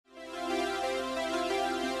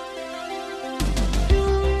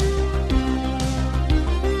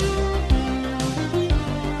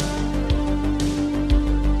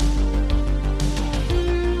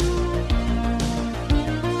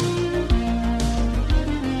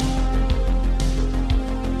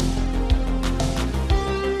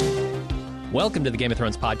Welcome to the Game of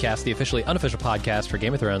Thrones podcast, the officially unofficial podcast for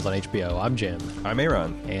Game of Thrones on HBO. I'm Jim. I'm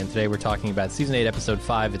Aaron. And today we're talking about Season 8, Episode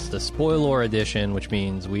 5. It's the spoiler edition, which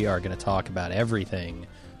means we are going to talk about everything.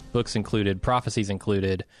 Books included, prophecies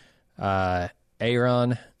included.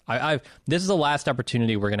 Aaron, this is the last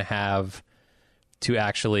opportunity we're going to have to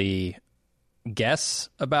actually guess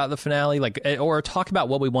about the finale, or talk about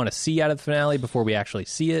what we want to see out of the finale before we actually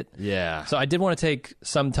see it. Yeah. So I did want to take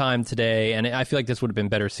some time today, and I feel like this would have been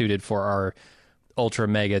better suited for our ultra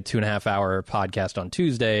mega 2.5 hour podcast on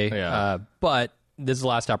Tuesday. Yeah. But this is the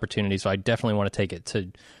last opportunity, so I definitely want to take it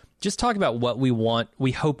to just talk about what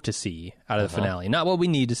we hope to see out of the finale. Not what we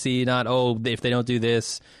need to see, not, if they don't do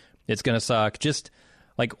this, it's going to suck. Just,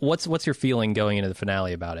 what's your feeling going into the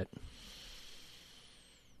finale about it?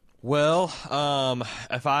 Well,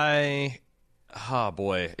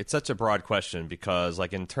 it's such a broad question because,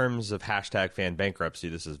 in terms of hashtag fan bankruptcy,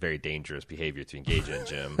 this is very dangerous behavior to engage in,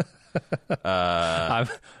 Jim.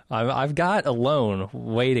 I've got a loan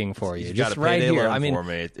waiting for you, just right here. I mean, for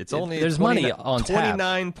me. It's only there's money on tap.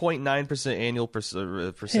 29.9% annual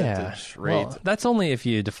percentage rate. Well, that's only if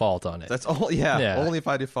you default on it. That's all. Yeah, only if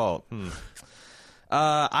I default.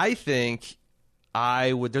 I think.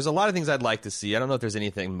 There's a lot of things I'd like to see. I don't know if there's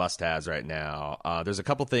anything must-haves right now. There's a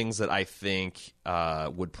couple things that I think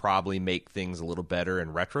would probably make things a little better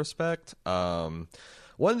in retrospect. One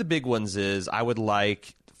of the big ones is I would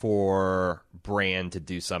like for Bran to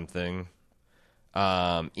do something,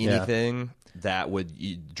 anything that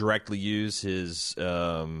would directly use his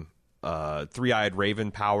three-eyed raven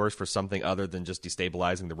powers for something other than just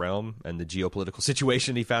destabilizing the realm and the geopolitical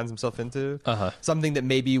situation he finds himself into. Something that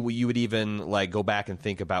maybe you would even go back and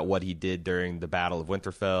think about what he did during the Battle of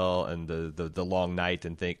Winterfell and the long night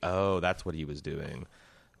and think, oh, that's what he was doing.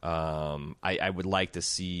 I would like to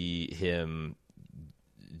see him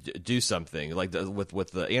do something with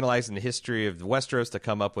the analyzing the history of Westeros to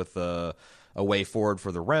come up with a way forward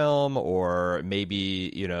for the realm, or maybe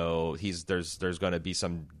there's going to be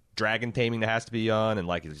some dragon taming that has to be on, and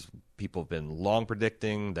people have been long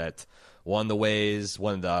predicting that one of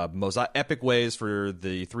the most epic ways for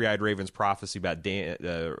the three-eyed raven's prophecy about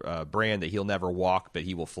Bran that he'll never walk but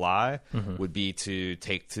he will fly would be to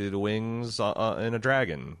take to the wings in a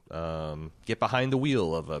dragon, get behind the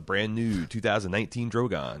wheel of a brand new 2019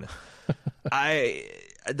 Drogon.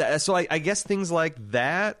 So I guess things like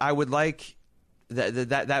that I would like.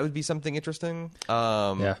 That would be something interesting.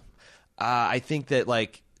 I think that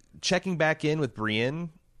checking back in with Brienne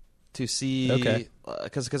to see,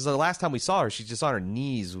 because the last time we saw her, she's just on her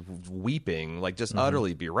knees weeping, just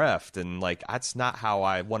utterly bereft, and that's not how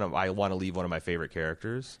I want to leave one of my favorite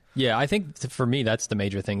characters. Yeah, I think for me that's the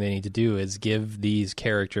major thing they need to do is give these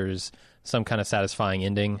characters some kind of satisfying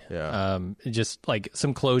ending. Yeah. Just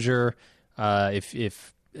some closure.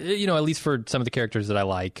 If at least for some of the characters that I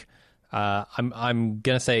like. I'm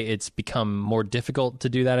gonna say it's become more difficult to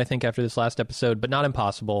do that, I think, after this last episode, but not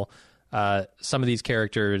impossible. Some of these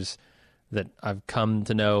characters that I've come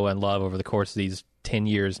to know and love over the course of these 10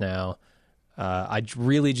 years now, I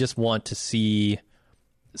really just want to see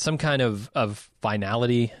some kind of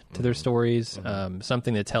finality to their stories,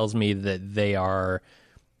 something that tells me that they are,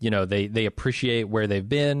 they appreciate where they've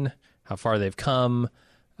been, how far they've come,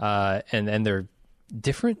 and they're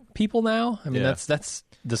different people now. I mean, that's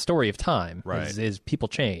the story of time, right? Is people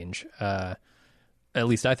change? At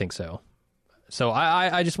least I think so. So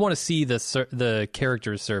I just want to see the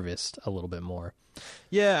characters serviced a little bit more.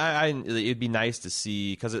 Yeah, it'd be nice to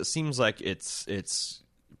see, because it seems like it's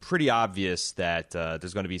pretty obvious that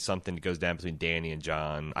there's going to be something that goes down between Dany and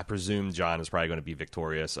Jon. I presume Jon is probably going to be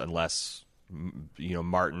victorious unless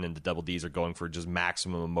Martin and the Double Ds are going for just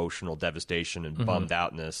maximum emotional devastation and bummed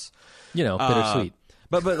outness. Bittersweet.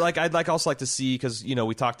 But I'd also like to see, because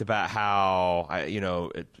we talked about how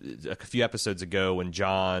a few episodes ago when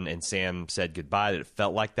Jon and Sam said goodbye, that it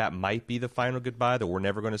felt like that might be the final goodbye, that we're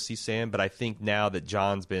never going to see Sam. But I think now that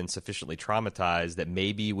Jon's been sufficiently traumatized, that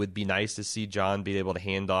maybe it would be nice to see Jon be able to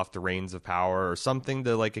hand off the reins of power or something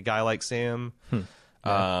to a guy like Sam.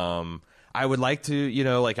 Yeah. I would like to,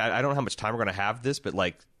 I don't know how much time we're going to have this, but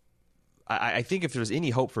I think if there's any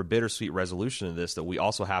hope for bittersweet resolution of this, that we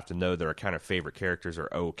also have to know that our kind of favorite characters are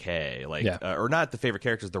okay. Or not the favorite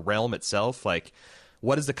characters, the realm itself.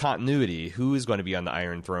 What is the continuity? Who is going to be on the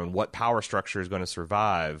Iron Throne? What power structure is going to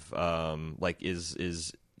survive?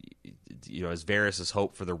 Is Varys'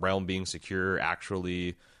 hope for the realm being secure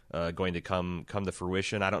actually going to come to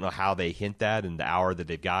fruition? I don't know how they hint that in the hour that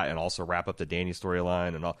they've got, and also wrap up the Dany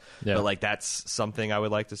storyline and all. Yeah. But that's something I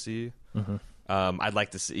would like to see. I'd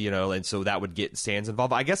like to see, and so that would get Sansa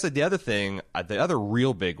involved. I guess the other thing, the other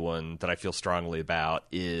real big one that I feel strongly about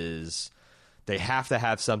is they have to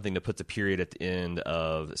have something to put the period at the end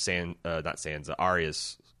of not Sansa,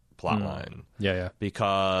 Arya's plotline. Yeah.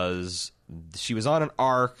 Because she was on an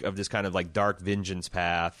arc of this kind of like dark vengeance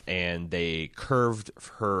path, and they curved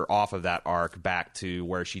her off of that arc back to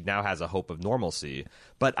where she now has a hope of normalcy.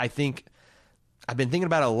 But I think I've been thinking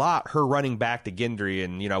about it a lot, her running back to Gendry,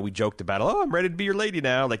 and, we joked about, I'm ready to be your lady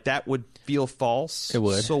now. Like, that would feel false. It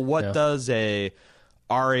would. So what does a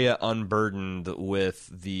Arya unburdened with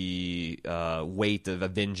the weight of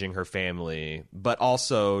avenging her family, but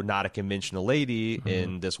also not a conventional lady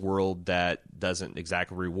in this world that doesn't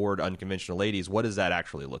exactly reward unconventional ladies? What does that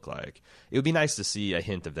actually look like? It would be nice to see a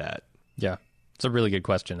hint of that. Yeah, it's a really good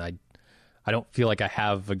question. I don't feel like I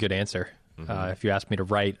have a good answer. If you asked me to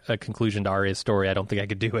write a conclusion to Arya's story, I don't think I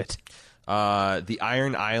could do it. The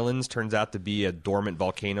Iron Islands turns out to be a dormant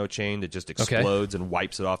volcano chain that just explodes and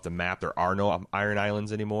wipes it off the map. There are no Iron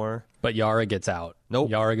Islands anymore. But Yara gets out. Nope.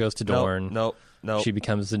 Yara goes to Dorne. Nope. She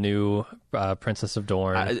becomes the new Princess of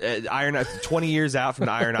Dorne. 20 years out from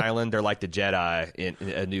the Iron Island, they're like the Jedi in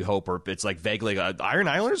A New Hope, or it's like vaguely, Iron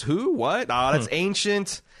Islanders? Who? What? Oh, that's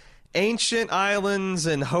ancient islands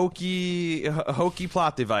and hokey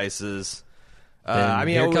plot devices.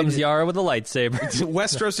 Here comes Yara with a lightsaber.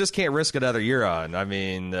 Westeros just can't risk another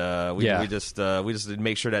Euron. We just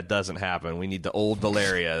make sure that doesn't happen. We need the old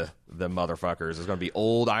Valyria, the motherfuckers. There's going to be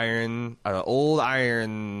old iron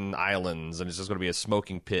islands, and it's just going to be a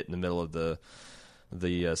smoking pit in the middle of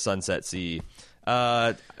the Sunset Sea.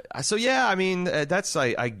 So yeah, that's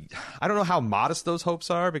I don't know how modest those hopes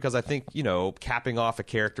are, because I think capping off a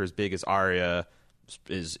character as big as Arya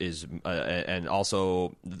is and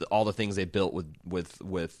also all the things they built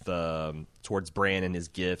with towards Bran and his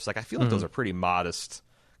gifts. Like, I feel like those are pretty modest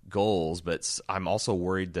goals, but I'm also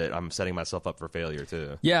worried that I'm setting myself up for failure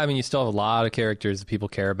too. Yeah, you still have a lot of characters that people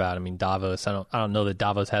care about. Davos. I don't know that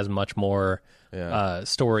Davos has much more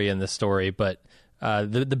story in this story, but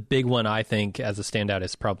the big one, I think, as a standout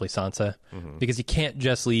is probably Sansa, because you can't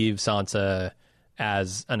just leave Sansa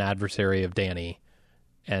as an adversary of Dany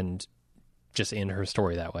and just end her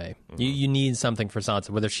story that way. You need something for Sansa,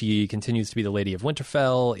 whether she continues to be the Lady of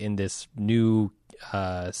Winterfell in this new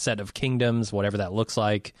set of kingdoms, whatever that looks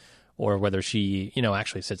like, or whether she,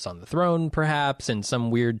 actually sits on the throne, perhaps, in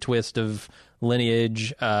some weird twist of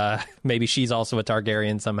lineage. Maybe she's also a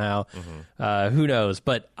Targaryen somehow. Who knows?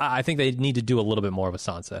 But I think they need to do a little bit more with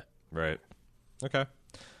Sansa. Right. Okay.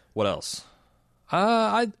 What else?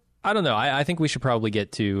 I don't know. I think we should probably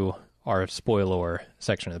get to our spoiler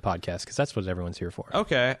section of the podcast, because that's what everyone's here for.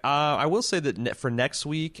 Okay. I will say that for next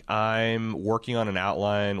week, I'm working on an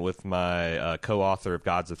outline with my co-author of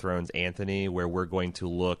Gods of Thrones, Anthony, where we're going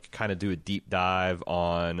to kind of do a deep dive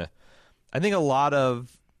on, going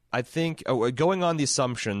on the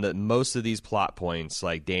assumption that most of these plot points,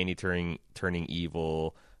 like Dany turning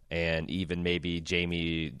evil, and even maybe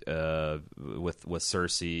Jaime with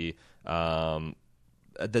Cersei,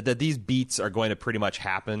 that these beats are going to pretty much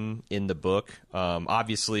happen in the book.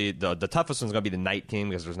 Obviously, the toughest one's going to be the Night King,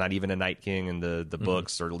 because there's not even a Night King in the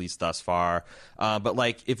books, or at least thus far. But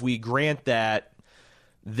if we grant that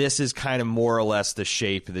this is kind of more or less the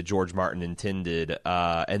shape that George Martin intended,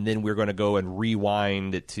 and then we're going to go and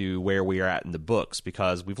rewind it to where we are at in the books,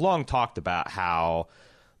 because we've long talked about how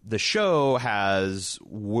the show has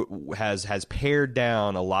pared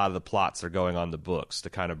down a lot of the plots that are going on in the books to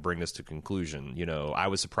kind of bring us to conclusion. I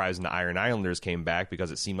was surprised when the Iron Islanders came back, because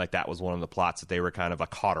it seemed like that was one of the plots that they were kind of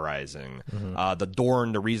cauterizing.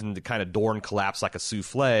 The reason the kind of Dorne collapsed like a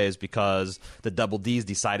souffle is because the Double Ds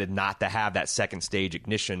decided not to have that second stage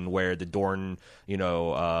ignition, where the Dorne, the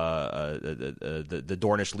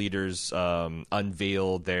Dornish leaders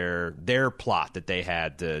unveiled their plot that they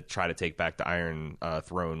had to try to take back the Iron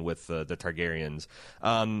Throne with the Targaryens.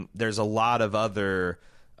 There's a lot of other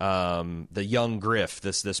the young Griff,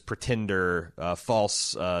 this pretender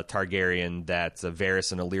false Targaryen that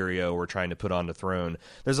Varys and Illyrio were trying to put on the throne.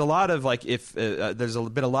 There's a lot of there's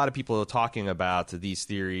been a lot of people talking about these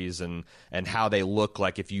theories and how they look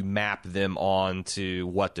like if you map them on to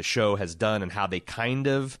what the show has done, and how they kind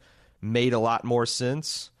of made a lot more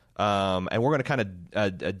sense. And we're going to kind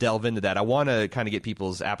of delve into that. I want to kind of get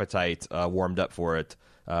people's appetite warmed up for it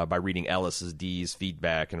by reading Ellis's D's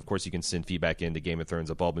feedback. And, of course, you can send feedback into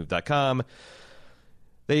GameOfThrones@baldmove.com.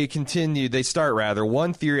 They start.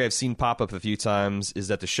 One theory I've seen pop up a few times is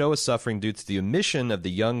that the show is suffering due to the omission of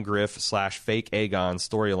the young Griff / fake Aegon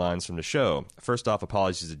storylines from the show. First off,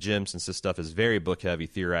 apologies to Jim, since this stuff is very book-heavy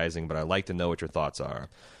theorizing, but I'd like to know what your thoughts are.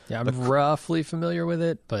 Yeah, I'm roughly familiar with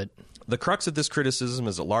it, but The crux of this criticism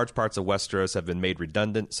is that large parts of Westeros have been made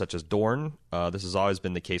redundant, such as Dorne. This has always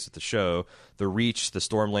been the case with the show. The Reach, the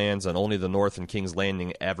Stormlands, and only the North and King's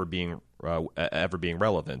Landing ever being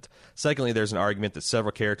relevant. Secondly, there's an argument that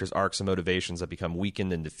several characters' arcs and motivations have become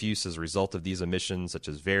weakened and diffuse as a result of these omissions, such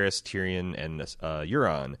as Varys, Tyrion, and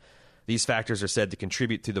Euron. These factors are said to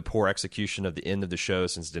contribute to the poor execution of the end of the show,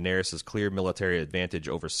 since Daenerys' clear military advantage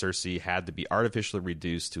over Cersei had to be artificially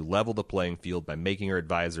reduced to level the playing field by making her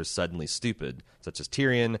advisors suddenly stupid, such as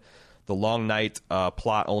Tyrion, the Long Night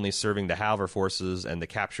plot only serving to halve her forces, and the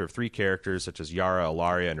capture of 3 characters such as Yara,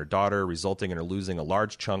 Ilaria, and her daughter, resulting in her losing a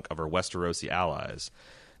large chunk of her Westerosi allies.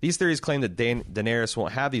 These theories claim that Daenerys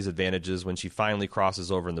won't have these advantages when she finally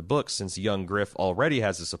crosses over in the books, since young Griff already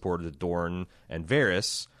has the support of Dorne and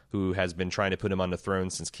Varys, who has been trying to put him on the throne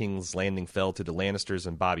since King's Landing fell to the Lannisters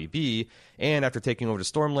and Bobby B, and after taking over the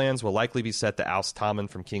Stormlands will likely be set to oust Tommen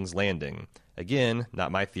from King's Landing. Again,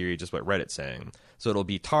 not my theory, just what Reddit's saying. So it'll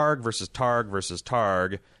be Targ versus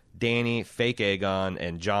Targ, Dany, fake Aegon,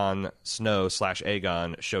 and Jon Snow /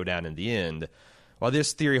 Aegon showdown in the end. While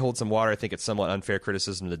this theory holds some water, I think it's somewhat unfair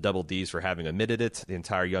criticism to Double D's for having omitted it. The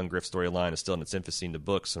entire young Griff storyline is still in its infancy in the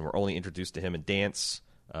books, and we're only introduced to him in Dance.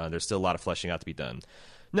 There's still a lot of fleshing out to be done.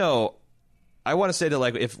 No, I want to say that,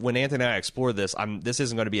 like, if when Anthony and I explore this, this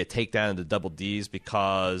isn't going to be a takedown of the Double D's,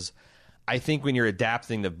 because I think when you're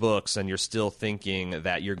adapting the books and you're still thinking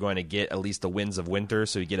that you're going to get at least the Winds of Winter,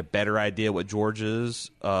 so you get a better idea what George is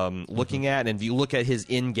looking at, and if you look at his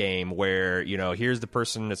end game, where, you know, here's the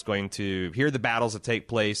person that's going to, here are the battles that take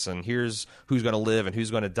place, and here's who's going to live and who's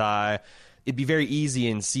going to die, it'd be very easy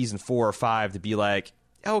in season 4 or 5 to be like,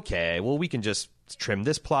 okay, well, we can just trim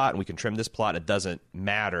this plot and we can trim this plot, it doesn't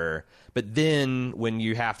matter. But then when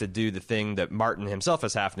you have to do the thing that Martin himself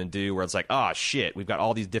is having to do, where it's like, oh shit, we've got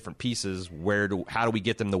all these different pieces, how do we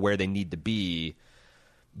get them to where they need to be?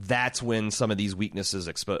 That's when some of these weaknesses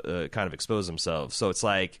kind of expose themselves. So it's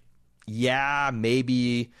like, yeah,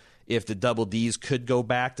 maybe if the Double D's could go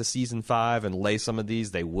back to season 5 and lay some of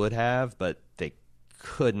these, they would have, but they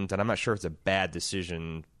couldn't, and I'm not sure if it's a bad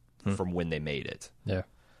decision from when they made it. Yeah.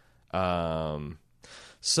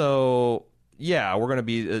 So yeah, we're going to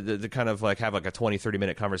be the kind of like have like a 20-30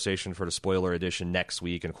 minute conversation for the spoiler edition next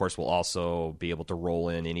week, and of course we'll also be able to roll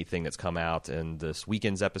in anything that's come out in this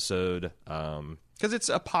weekend's episode, because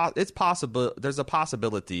it's possible, there's a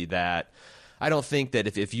possibility that I don't think that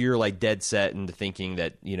if you're like dead set into thinking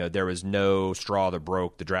that, you know, there was no straw that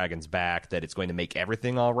broke the dragon's back, that it's going to make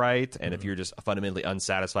everything all right. And if you're just fundamentally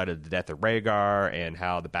unsatisfied with the death of Rhaegar and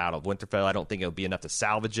how the Battle of Winterfell, I don't think it'll be enough to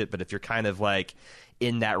salvage it. But if you're kind of like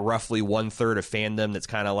in that roughly 1/3 of fandom that's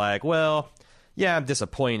kind of like, well, yeah, I'm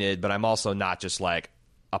disappointed, but I'm also not just like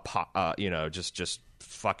just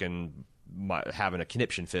fucking having a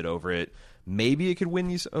conniption fit over it. Maybe it could win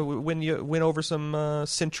over some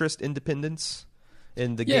centrist independents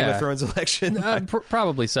in the Game of Thrones election.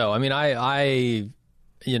 Probably so. I mean, I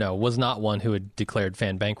was not one who had declared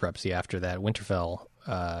fan bankruptcy after that Winterfell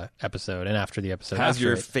episode and after the episode. How's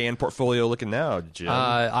your fan portfolio looking now, Jim?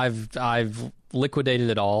 I've liquidated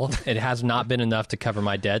it all. It has not been enough to cover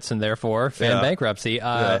my debts, and therefore fan bankruptcy.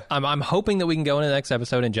 I'm hoping that we can go into the next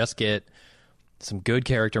episode and just get some good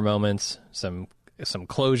character moments, some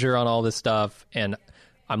closure on all this stuff, and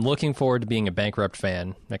I'm looking forward to being a bankrupt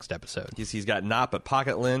fan next episode. He's got not but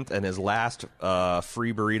pocket lint and his last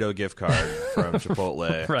free burrito gift card from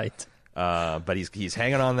Chipotle. Right. But he's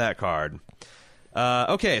hanging on that card.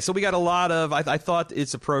 Okay, so we got a lot of... I thought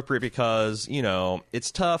it's appropriate because, you know,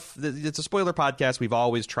 it's tough. It's a spoiler podcast. We've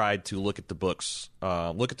always tried to look at the books,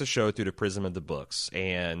 look at the show through the prism of the books,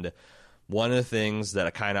 and one of the things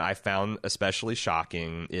that I found especially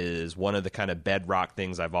shocking is one of the kind of bedrock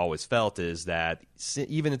things I've always felt is that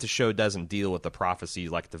even if the show doesn't deal with the prophecy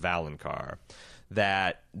like the Valonqar,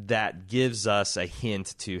 that gives us a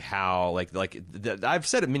hint to how I've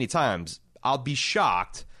said it many times. I'll be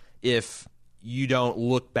shocked if you don't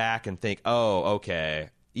look back and think, oh, okay,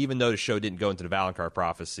 even though the show didn't go into the Valonqar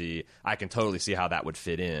prophecy, I can totally see how that would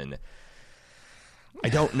fit in. I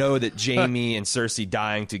don't know that Jaime and Cersei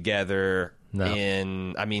dying together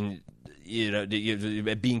being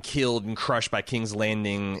killed and crushed by King's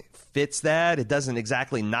Landing fits that. It doesn't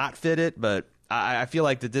exactly not fit it, but I feel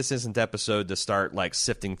like that this isn't the episode to start like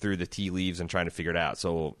sifting through the tea leaves and trying to figure it out.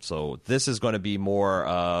 So this is going to be more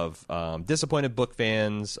of disappointed book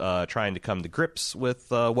fans trying to come to grips with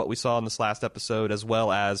what we saw in this last episode, as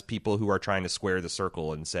well as people who are trying to square the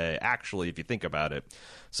circle and say, actually, if you think about it.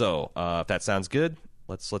 So if that sounds good,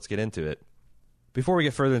 let's get into it. Before we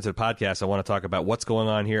get further into the podcast, I want to talk about what's going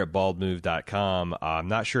on here at baldmove.com. I'm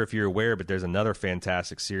not sure if you're aware, but there's another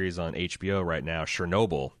fantastic series on HBO right now,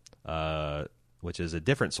 Chernobyl. which is a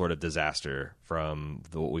different sort of disaster from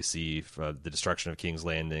what we see for the destruction of King's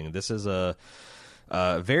Landing. This is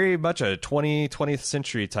very much a 20th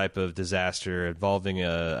century type of disaster involving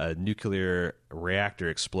a nuclear reactor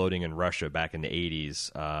exploding in Russia back in the 80s,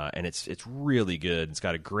 and it's really good. It's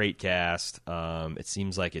got a great cast. It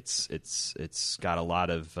seems like it's got a lot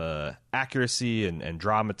of accuracy and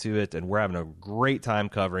drama to it, and we're having a great time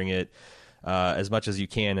covering it. As much as you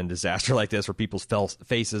can in a disaster like this, where people's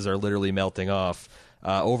faces are literally melting off.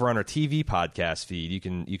 Over on our TV podcast feed, you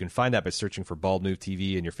can find that by searching for Bald Move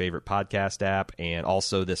TV in your favorite podcast app. And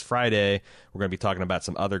also this Friday, we're going to be talking about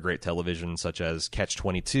some other great television, such as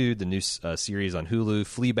Catch-22, the new series on Hulu,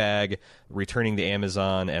 Fleabag, returning to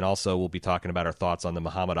Amazon, and also we'll be talking about our thoughts on the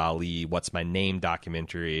Muhammad Ali What's My Name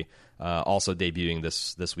documentary, also debuting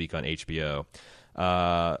this week on HBO.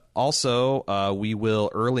 Also, we will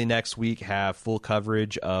early next week have full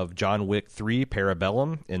coverage of John Wick 3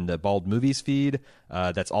 Parabellum in the Bald Movies feed.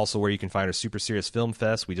 That's also where you can find our Super Serious Film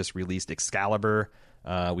Fest. We just released Excalibur.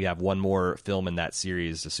 We have one more film in that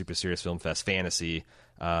series, the Super Serious Film Fest Fantasy.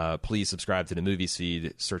 Please subscribe to the Movies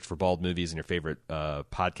feed. Search for Bald Movies in your favorite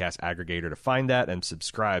podcast aggregator to find that, and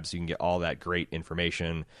subscribe so you can get all that great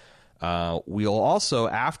information. We'll also,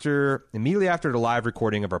 immediately after the live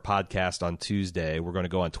recording of our podcast on Tuesday, we're going to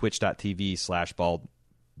go on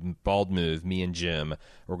twitch.tv/baldmove, me and Jim.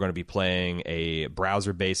 We're going to be playing a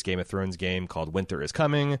browser-based Game of Thrones game called Winter is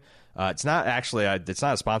Coming. It's not a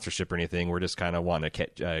sponsorship or anything. We're just kind of wanting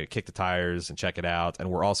to kick the tires and check it out. And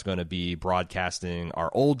we're also going to be broadcasting our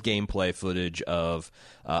old gameplay footage of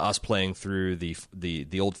us playing through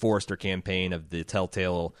the old Forrester campaign of the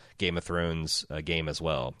Telltale Game of Thrones game as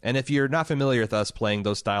well. And if you're not familiar with us playing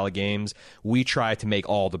those style of games, we try to make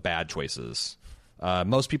all the bad choices.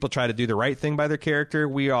 Most people try to do the right thing by their character.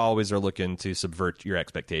 We always are looking to subvert your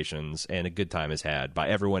expectations, and a good time is had by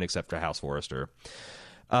everyone except for House Forrester.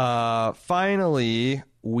 Finally,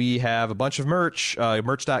 we have a bunch of merch.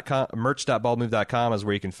 Merch.baldmove.com is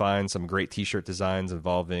where you can find some great t-shirt designs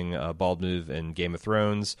involving Bald Move and Game of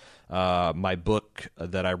Thrones. My book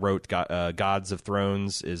that I wrote, Gods of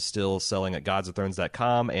Thrones, is still selling at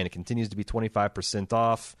godsofthrones.com, and it continues to be 25%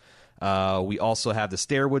 off. We also have the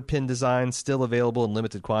Stairwood pin design still available in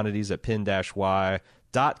limited quantities at pin-y.com.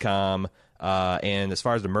 And as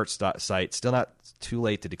far as the merch site, still not too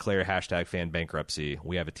late to declare #fan bankruptcy.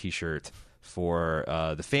 We have a t-shirt for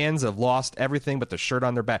the fans that have lost everything but the shirt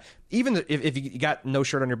on their back. Even if you got no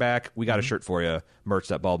shirt on your back, we got a shirt for you,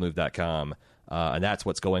 merch.baldmove.com. And that's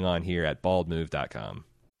what's going on here at baldmove.com.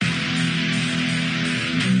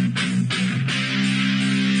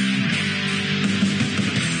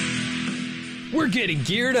 We're getting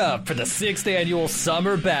geared up for the 6th annual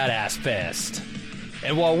Summer Badass Fest.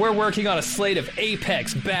 And while we're working on a slate of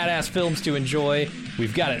apex badass films to enjoy,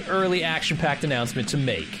 we've got an early action-packed announcement to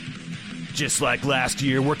make. Just like last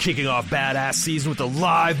year, we're kicking off Badass Season with a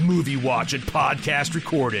live movie watch and podcast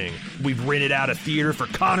recording. We've rented out a theater for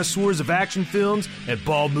connoisseurs of action films and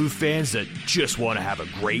Bald Move fans that just want to have a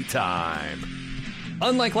great time.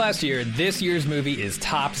 Unlike last year, this year's movie is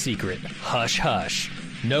top secret. Hush, hush.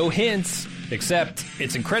 No hints, except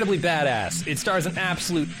it's incredibly badass. It stars an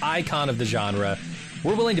absolute icon of the genre.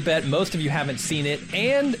 We're willing to bet most of you haven't seen it,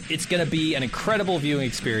 and it's going to be an incredible viewing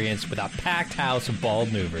experience with a packed house of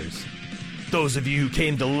Bald Movers. Those of you who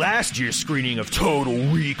came to last year's screening of Total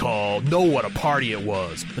Recall know what a party it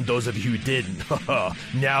was. And those of you who didn't,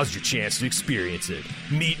 now's your chance to experience it.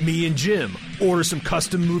 Meet me and Jim, order some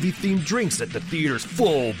custom movie-themed drinks at the theater's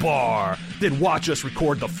full bar, then watch us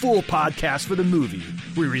record the full podcast for the movie.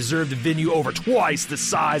 We reserved the venue over twice the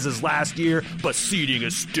size as last year, but seating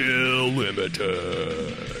is still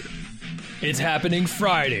limited. It's happening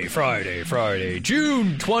Friday,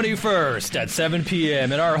 June 21st at 7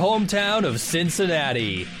 p.m. in our hometown of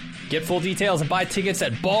Cincinnati. Get full details and buy tickets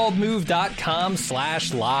at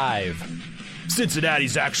baldmove.com/live.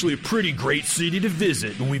 Cincinnati's actually a pretty great city to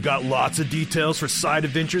visit, and we've got lots of details for side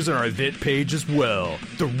adventures on our event page as well.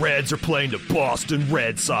 The Reds are playing the Boston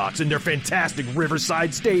Red Sox in their fantastic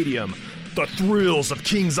Riverside Stadium. The thrills of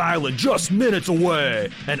Kings Island just minutes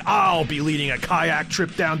away, and I'll be leading a kayak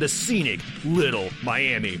trip down the scenic Little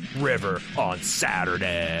Miami River on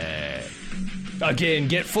Saturday. Again,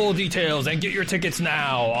 get full details and get your tickets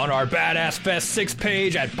now on our Badass Fest 6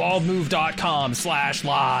 page at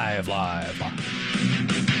baldmove.com/live.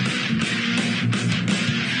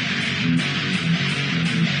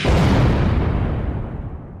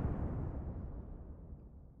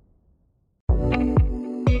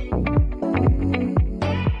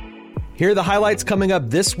 Here are the highlights coming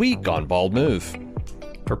up this week on Bald Move.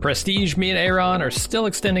 For Prestige, me and Aaron are still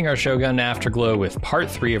extending our Shogun Afterglow with part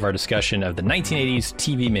 3 of our discussion of the 1980s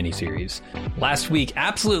TV miniseries. Last week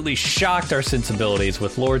absolutely shocked our sensibilities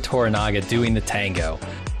with Lord Toranaga doing the tango.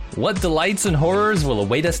 What delights and horrors will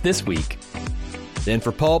await us this week? Then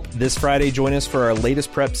for Pulp, this Friday, join us for our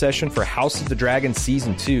latest prep session for House of the Dragon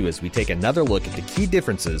Season 2 as we take another look at the key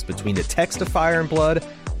differences between the text of Fire and Blood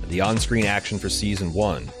and the on-screen action for Season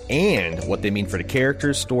 1, and what they mean for the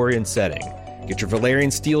characters, story, and setting. Get your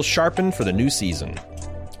Valerian steel sharpened for the new season.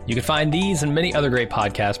 You can find these and many other great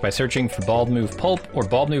podcasts by searching for Bald Move Pulp or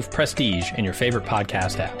Bald Move Prestige in your favorite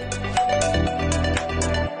podcast app.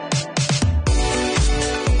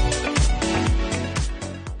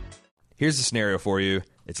 Here's the scenario for you.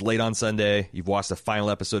 It's late on Sunday, you've watched the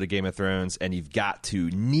final episode of Game of Thrones, and you've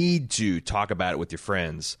need to talk about it with your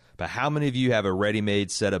friends. But how many of you have a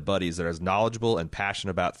ready-made set of buddies that are as knowledgeable and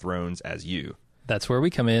passionate about Thrones as you? That's where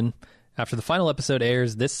we come in. After the final episode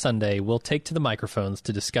airs this Sunday, we'll take to the microphones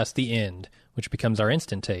to discuss the end, which becomes our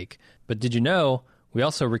instant take. But did you know, we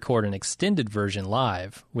also record an extended version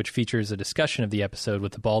live, which features a discussion of the episode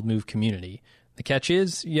with the Bald Move community. The catch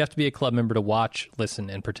is, you have to be a club member to watch, listen,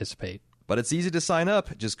 and participate. But it's easy to sign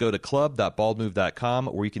up. Just go to club.baldmove.com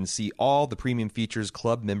where you can see all the premium features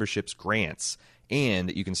club memberships grants.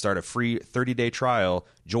 And you can start a free 30-day trial.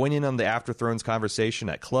 Join in on the After Thrones conversation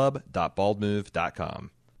at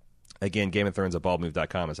club.baldmove.com. Again, Game of Thrones at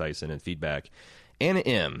baldmove.com is how you send in feedback. Anna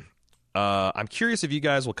M., I'm curious if you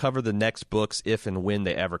guys will cover the next books if and when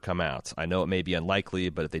they ever come out. I know it may be unlikely,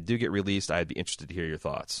 but if they do get released, I'd be interested to hear your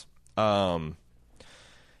thoughts. Anna,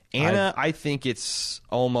 I think it's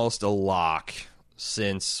almost a lock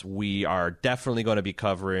since we are definitely going to be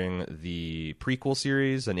covering the prequel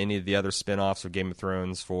series and any of the other spin-offs of Game of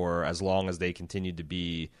Thrones for as long as they continue to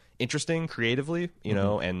be interesting creatively, you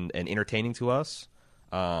know, and entertaining to us.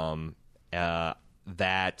 That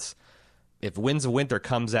if Winds of Winter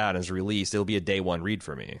comes out and is released, it'll be a day one read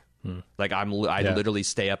for me. Like I literally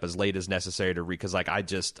stay up as late as necessary to read because like I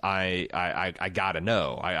gotta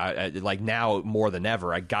know. I like now more than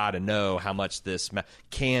ever I gotta know how much this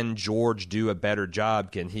can George do a better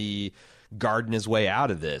job? Can he garden his way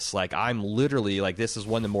out of this? Like I'm literally like this is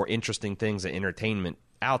one of the more interesting things in entertainment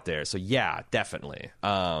out there. So yeah, definitely.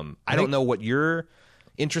 I don't know what your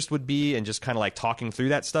interest would be in just kind of like talking through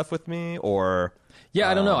that stuff with me or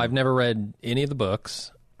I don't know. I've never read any of the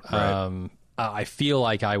books. Right. I feel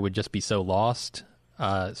like I would just be so lost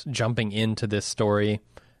jumping into this story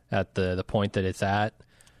at the point that it's at.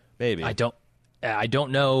 Maybe I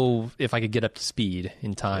don't know if I could get up to speed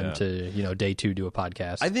in time to day 2 do a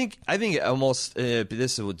podcast. I think almost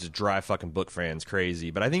this would just drive fucking book fans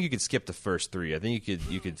crazy, but I think you could skip the first 3. I think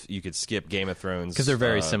you could skip Game of Thrones because they're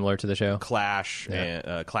very similar to the show. Clash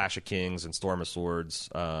and Clash of Kings and Storm of Swords.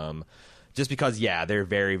 Just because they're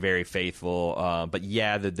very very faithful. But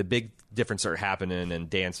the big difference are happening in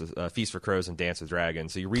Feast for Crows and Dance with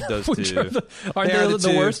Dragons. So you read those two. Aren't they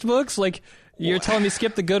the worst books? Like you're telling me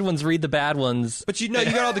skip the good ones, read the bad ones. But you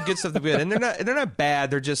got all the good stuff to be good, and they're not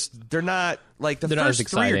bad. They're not like the first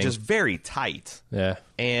 3 are just very tight. Yeah,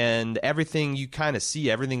 and everything you kind of see,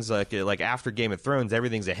 everything's like after Game of Thrones,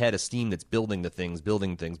 everything's ahead of steam that's building the things,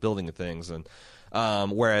 and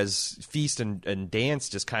whereas Feast and Dance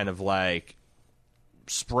just kind of like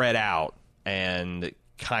spread out and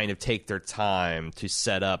kind of take their time to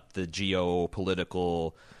set up the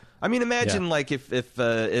geopolitical. I mean, imagine like if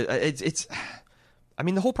it's. I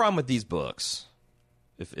mean, the whole problem with these books,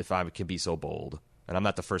 if I can be so bold, and I'm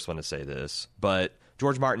not the first one to say this, but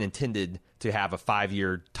George Martin intended to have a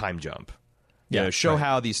 5-year time jump. Show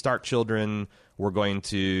how these Stark children were going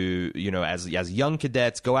to, as young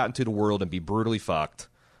cadets, go out into the world and be brutally fucked.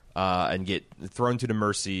 And get thrown to the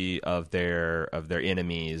mercy of their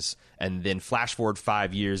enemies, and then flash forward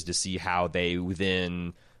 5 years to see how they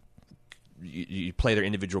then you play their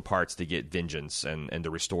individual parts to get vengeance and to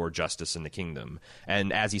restore justice in the kingdom.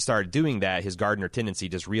 And as he started doing that, his gardener tendency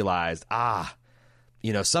just realized,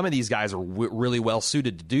 some of these guys are really well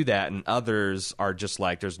suited to do that, and others are just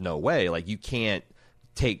like, there's no way. Like you can't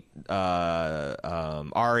take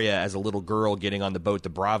Arya as a little girl getting on the boat to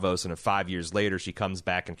Braavos, and 5 years later she comes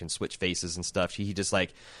back and can switch faces and stuff. He's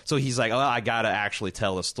like, I gotta actually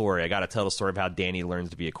tell the story. I gotta tell the story of how Dany learns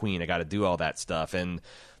to be a queen. I gotta do all that stuff. And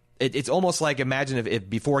it's almost like, imagine if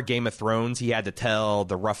before Game of Thrones he had to tell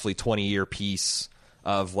the roughly 20-year piece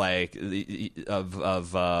of like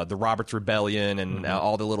the Roberts Rebellion and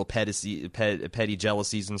all the little petty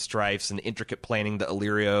jealousies and strifes and intricate planning that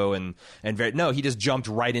Illyrio and no, he just jumped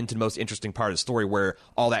right into the most interesting part of the story where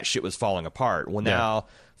all that shit was falling apart. Well, now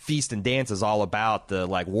Feast and Dance is all about the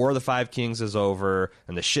like War of the Five Kings is over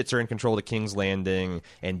and the shits are in control of King's Landing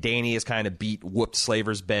and Dany has kind of whooped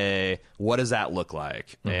Slaver's Bay. What does that look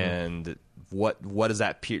like? And what does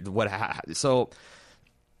that so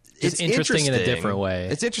it's interesting in a different way.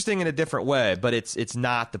 It's interesting in a different way, but it's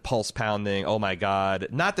not the pulse pounding. Oh my god!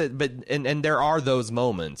 Not that, but and there are those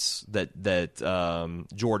moments that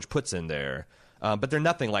George puts in there, but they're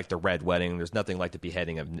nothing like the Red Wedding. There's nothing like the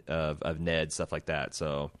beheading of Ned, stuff like that.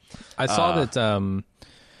 So I saw that.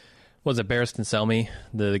 Was it Barristan Selmy,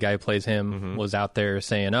 the guy who plays him, was out there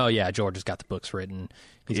saying, "Oh yeah, George has got the books written.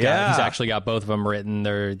 He's actually got both of them written.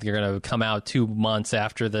 They're going to come out 2 months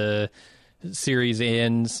after the series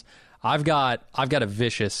ends." I've got a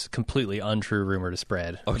vicious, completely untrue rumor to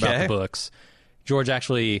spread about the books. George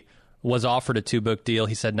actually was offered a 2-book deal.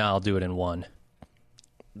 He said, "No, I'll do it in 1."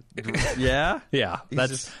 Yeah, yeah.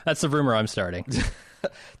 That's the rumor I'm starting.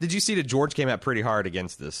 Did you see that George came out pretty hard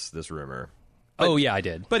against this rumor? Oh yeah, I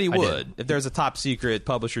did. But he would if there's a top secret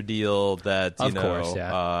publisher deal that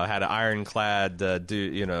had an ironclad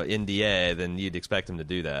NDA, then you'd expect him to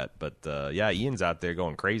do that. But Ian's out there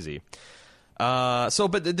going crazy. But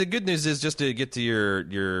the good news is, just to get to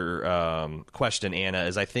your question, Anna,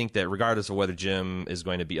 is I think that regardless of whether Jim is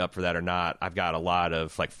going to be up for that or not, I've got a lot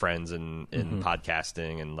of like friends in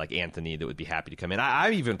podcasting and like Anthony that would be happy to come in. I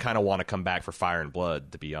even kind of want to come back for Fire and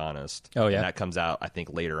Blood, to be honest. Oh yeah, and that comes out I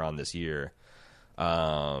think later on this year. Wait,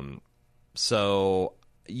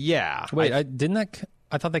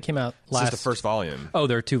 I thought that came out last. This is the first volume. Oh,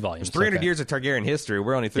 there are 2 volumes. There's 300 years of Targaryen history.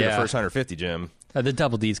 We're only through the first 150, Jim. The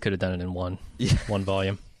Double D's could have done it in one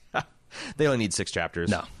volume. They only need 6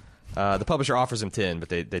 chapters. No. The publisher offers them 10, but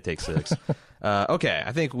they take 6. Okay,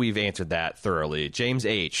 I think we've answered that thoroughly. James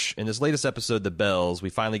H. In this latest episode, The Bells,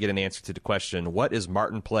 we finally get an answer to the question, what is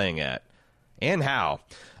Martin playing at? And how?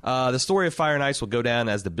 The story of Fire and Ice will go down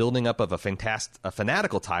as the building up of a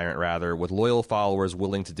fanatical tyrant, with loyal followers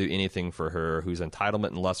willing to do anything for her, whose entitlement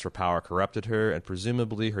and lust for power corrupted her, and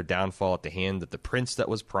presumably her downfall at the hand of the prince that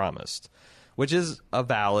was promised. Which is a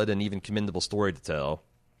valid and even commendable story to tell.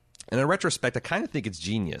 And in retrospect, I kind of think it's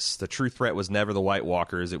genius. The true threat was never the White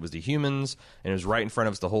Walkers, it was the humans, and it was right in front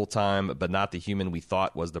of us the whole time, but not the human we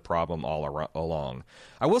thought was the problem all along.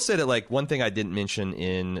 I will say that, like, one thing I didn't mention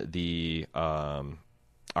in the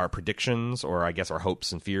our predictions, or I guess our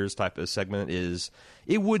hopes and fears type of segment, is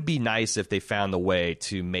it would be nice if they found a way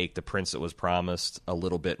to make the prince that was promised a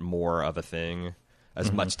little bit more of a thing. As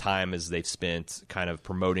much time as they've spent kind of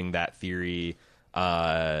promoting that theory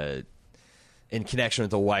in connection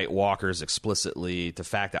with the White Walkers explicitly, the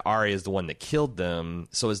fact that Arya is the one that killed them.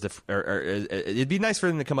 So it'd be nice for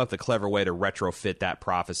them to come up with a clever way to retrofit that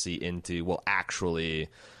prophecy into, well, actually,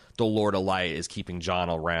 the Lord of Light is keeping Jon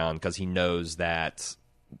around because he knows that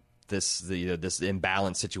this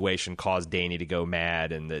imbalanced situation caused Dany to go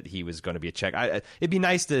mad and that he was going to be a check. It'd be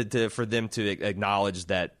nice for them to acknowledge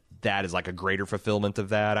that is like a greater fulfillment of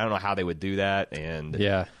that. I don't know how they would do that. And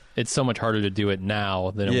yeah, it's so much harder to do it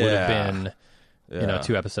now than it would have been,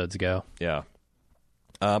 2 episodes ago. Yeah.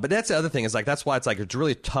 But that's the other thing, is like, that's why it's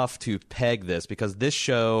really tough to peg this, because this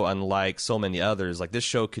show, unlike so many others, like this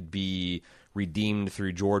show could be redeemed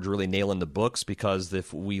through George really nailing the books, because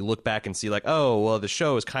if we look back and see like, oh, well, the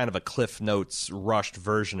show is kind of a Cliff Notes rushed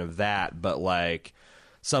version of that, but like,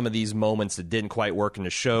 some of these moments that didn't quite work in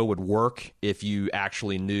the show would work if you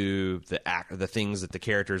actually knew the things that the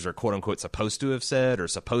characters are quote unquote supposed to have said or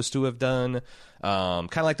supposed to have done.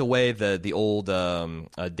 Kind of like the way the old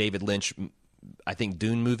David Lynch, I think,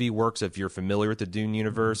 Dune movie works. If you're familiar with the Dune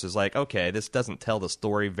universe, is like, okay, this doesn't tell the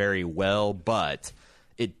story very well, but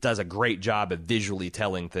it does a great job of visually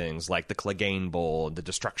telling things like the Clegane Bowl, the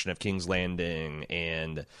destruction of King's Landing,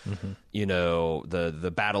 and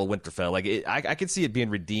the Battle of Winterfell. Like I could see it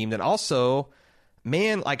being redeemed. And also,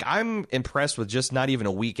 man, like, I'm impressed with just not even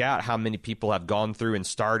a week out how many people have gone through and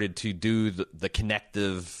started to do the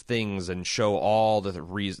connective things and show all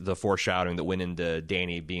the foreshadowing that went into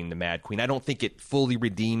Dany being the Mad Queen. I don't think it fully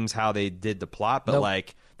redeems how they did the plot, but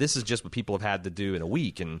like, this is just what people have had to do in a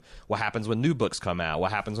week. And what happens when new books come out?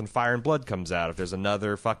 What happens when Fire and Blood comes out? If there's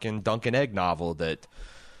another fucking Dunk and Egg novel that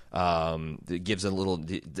gives a little...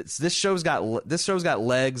 This show's got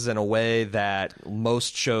legs in a way that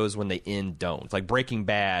most shows, when they end, don't. Like Breaking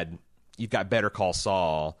Bad, you've got Better Call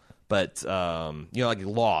Saul, But like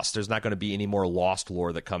Lost, there's not going to be any more Lost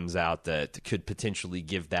lore that comes out that could potentially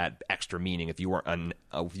give that extra meaning if you were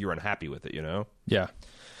unhappy with it. Yeah.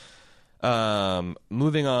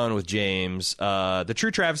 Moving on with James, the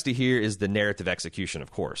true travesty here is the narrative execution.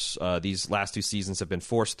 Of course, these last 2 seasons have been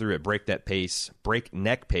forced through at breakneck pace,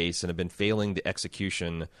 and have been failing the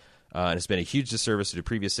execution. And it's been a huge disservice to the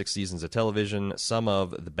previous 6 seasons of television, some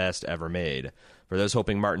of the best ever made. For those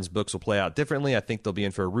hoping Martin's books will play out differently, I think they'll be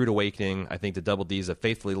in for a rude awakening. I think the Double Ds have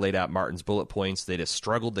faithfully laid out Martin's bullet points. They just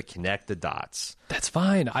struggled to connect the dots. That's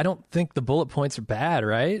fine. I don't think the bullet points are bad,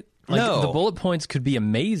 right? No. The bullet points could be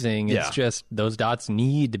amazing. Yeah. It's just those dots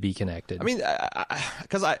need to be connected. I mean,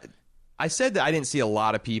 because I said that I didn't see a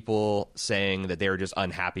lot of people saying that they were just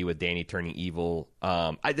unhappy with Dany turning evil.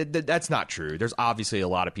 That's not true. There's obviously a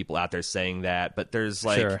lot of people out there saying that, but there's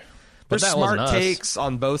Sure. There's But that smart wasn't us. takes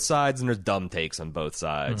on both sides and there's dumb takes on both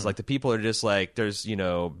sides. Like the people are just like, there's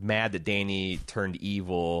mad that Dany turned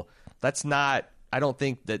evil. That's not. I don't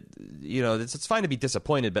think that it's fine to be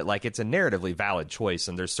disappointed, but like it's a narratively valid choice,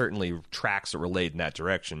 and there's certainly tracks that relate in that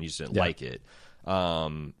direction. You just didn't like it.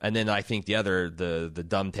 And then I think the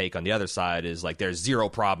dumb take on the other side is like there's zero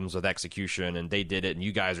problems with execution and they did it and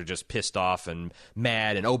you guys are just pissed off and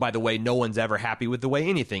mad and oh by the way no one's ever happy with the way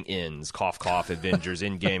anything ends. Cough cough Avengers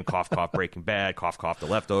Endgame, cough cough Breaking Bad, cough cough The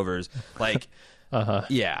Leftovers. Like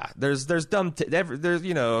yeah, there's dumb there's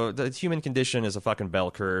the human condition is a fucking bell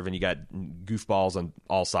curve and you got goofballs on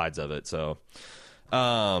all sides of it. So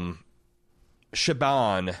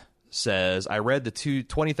Shaban says, I read the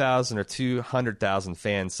 20,000 or 200,000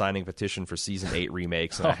 fans signing a petition for season 8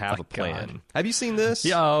 remakes, and I have a plan. God. Have you seen this?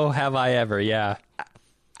 Oh, have I ever? Yeah.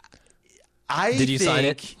 Did you sign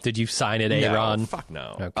it? Did you sign it, Aaron? No, fuck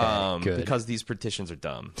no. Okay, good. Because these petitions are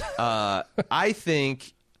dumb. I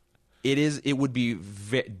think it would be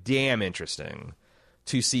damn interesting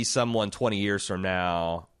to see someone 20 years from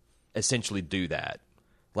now essentially do that.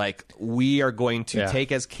 Like, we are going to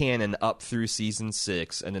take as canon up through season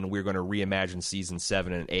 6, and then we're going to reimagine season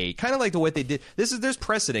 7 and 8. Kind of like the way they did. There's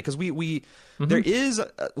precedent, because there is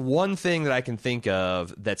one thing that I can think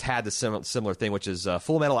of that's had the similar thing, which is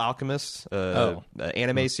Full Metal Alchemist,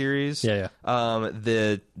 anime series. Yeah.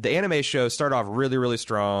 The anime show started off really, really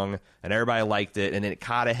strong, and everybody liked it, and then it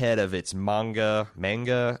caught ahead of its manga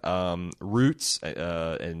roots,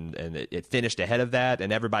 and it finished ahead of that,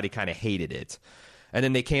 and everybody kind of hated it. And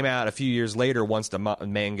then they came out a few years later once the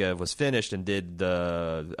manga was finished and did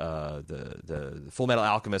the Full Metal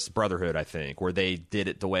Alchemist Brotherhood, I think, where they did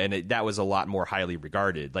it the way, and that was a lot more highly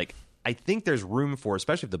regarded. Like, I think there's room for,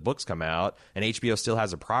 especially if the books come out and HBO still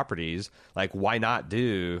has the properties, like, why not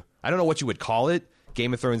do, I don't know what you would call it,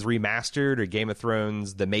 Game of Thrones Remastered or Game of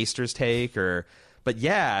Thrones The Maester's Take, but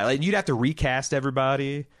yeah, like, you'd have to recast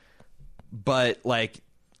everybody, but like,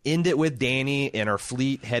 end it with Dany and her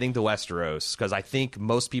fleet heading to Westeros, because I think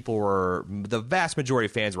most people the vast majority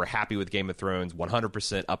of fans were happy with Game of Thrones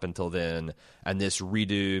 100% up until then, and this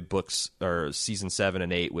redo books or season 7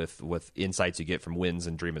 and 8 with insights you get from Winds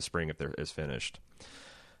and Dream of Spring if is finished.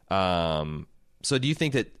 So do you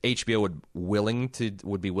think that HBO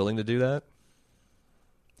would be willing to do that?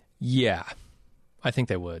 Yeah, I think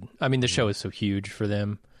they would. I mean, the show is so huge for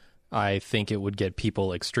them. I think it would get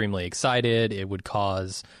people extremely excited. It would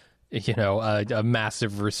cause, a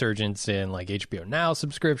massive resurgence in like HBO Now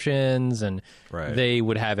subscriptions, and they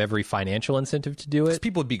would have every financial incentive to do it.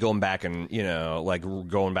 People would be going back and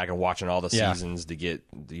going back and watching all the seasons to get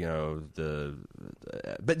but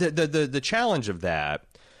the challenge of that,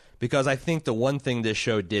 because I think the one thing this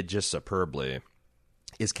show did just superbly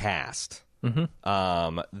is cast.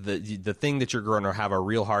 The thing that you're going to have a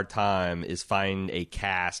real hard time is find a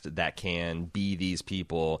cast that can be these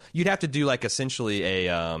people. You'd have to do like essentially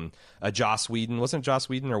a Joss Whedon. Wasn't it Joss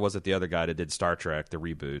Whedon, or was it the other guy that did Star Trek, the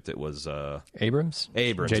reboot? It was Abrams.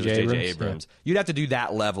 J.J. Abrams. Yeah. You'd have to do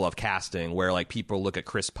that level of casting where like people look at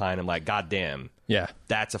Chris Pine and like, God damn. Yeah,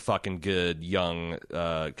 that's a fucking good young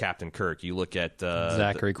Captain Kirk. You look at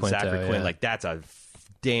Zachary Quinto, like that's a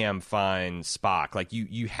damn fine Spock. Like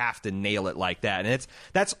you have to nail it like that, and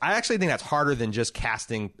I actually think that's harder than just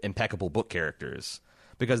casting impeccable book characters,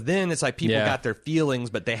 because then it's like people got their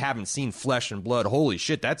feelings but they haven't seen flesh and blood. Holy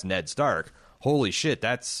shit, that's Ned Stark. Holy shit,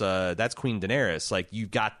 that's Queen Daenerys. Like,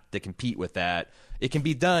 you've got to compete with that. It can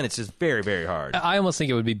be done, it's just very, very hard. I almost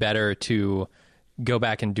think it would be better to go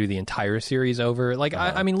back and do the entire series over. Like,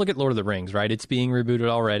 I mean, look at Lord of the Rings, right? It's being rebooted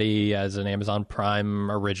already as an Amazon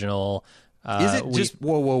Prime original. Is it just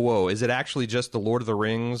whoa? Is it actually just the Lord of the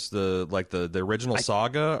Rings, the original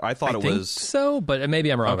saga? I thought it was so, but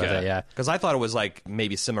maybe I'm wrong with that. Yeah, because I thought it was like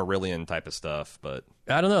maybe Silmarillion type of stuff, but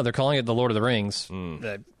I don't know. They're calling it the Lord of the Rings.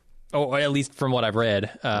 or at least from what I've read,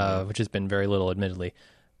 which has been very little, admittedly.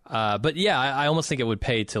 But yeah, I almost think it would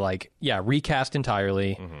pay to recast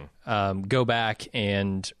entirely, go back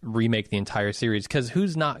and remake the entire series, because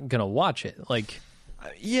who's not gonna watch it?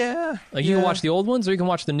 You can watch the old ones, or you can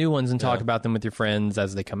watch the new ones and talk about them with your friends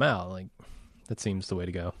as they come out. That seems the way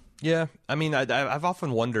to go. Yeah, I mean, I've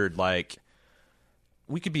often wondered,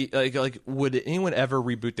 we could be would anyone ever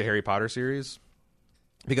reboot the Harry Potter series?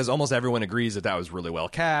 Because almost everyone agrees that was really well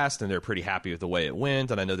cast, and they're pretty happy with the way it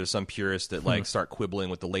went. And I know there's some purists that start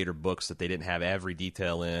quibbling with the later books that they didn't have every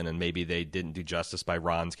detail in, and maybe they didn't do justice by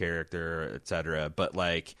Ron's character, etc. But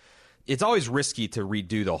it's always risky to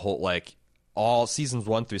redo the whole all seasons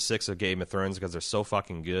 1 through 6 of Game of Thrones, because they're so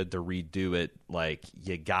fucking good. To redo it,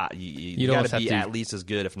 you got to be at least as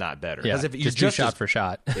good, if not better. Yeah, if just do shot for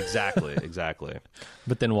shot. Exactly.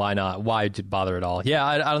 But then why not? Why bother at all? Yeah,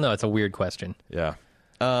 I don't know. It's a weird question. Yeah.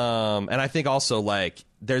 And I think also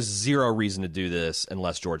there's zero reason to do this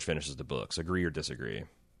unless George finishes the books. Agree or disagree?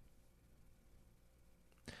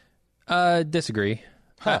 Disagree.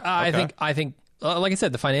 Huh, okay. I think like I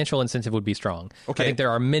said, the financial incentive would be strong. Okay. I think there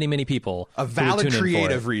are many, many people. A valid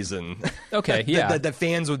creative reason. Okay, yeah. that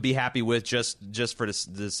fans would be happy with just for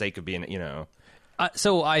the sake of being,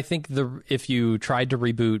 So I think if you tried to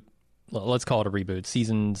reboot, let's call it a reboot,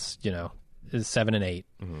 seasons, 7 and 8.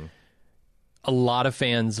 Mm-hmm. A lot of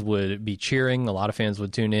fans would be cheering, a lot of fans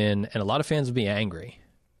would tune in, and a lot of fans would be angry,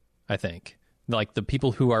 I think. The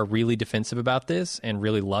people who are really defensive about this and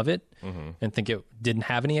really love it and think it didn't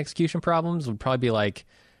have any execution problems would probably be like,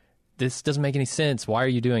 this doesn't make any sense. Why are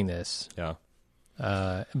you doing this? Yeah.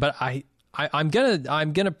 But I'm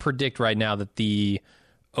gonna predict right now that the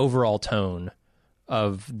overall tone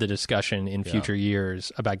of the discussion in future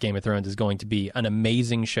years about Game of Thrones is going to be an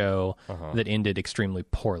amazing show that ended extremely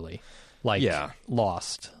poorly.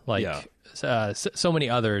 Lost, so many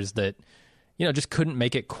others that, just couldn't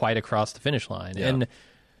make it quite across the finish line. Yeah. And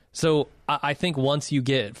so I think once you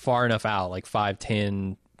get far enough out, 5,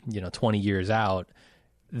 10, 20 years out,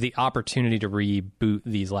 the opportunity to reboot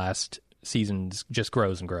these last seasons just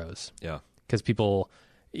grows and grows. Yeah. Because people,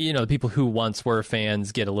 the people who once were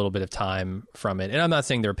fans get a little bit of time from it. And I'm not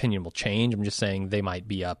saying their opinion will change. I'm just saying they might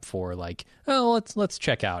be up for let's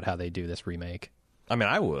check out how they do this remake. I mean,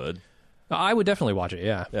 I would definitely watch it.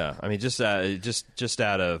 Yeah. Yeah. I mean, just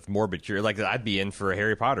out of morbid curiosity, I'd be in for a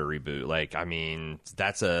Harry Potter reboot.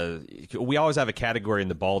 We always have a category in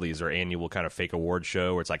the Baldies, our annual kind of fake award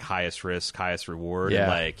show, where it's highest risk, highest reward. Yeah.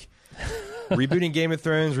 And rebooting Game of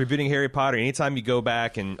Thrones, rebooting Harry Potter, anytime you go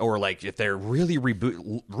back or if they're really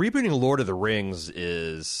rebooting Lord of the Rings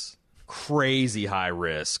is crazy high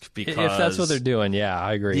risk, because if that's what they're doing, yeah,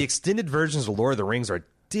 I agree. The extended versions of Lord of the Rings are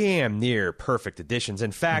damn near perfect additions.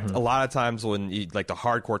 In fact, a lot of times when the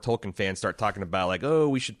hardcore Tolkien fans start talking about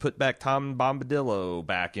we should put back Tom Bombadillo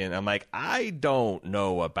back in, I'm like, I don't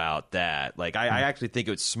know about that. I actually think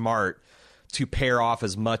it's smart to pair off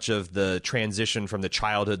as much of the transition from the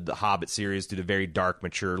childhood The Hobbit series to the very dark,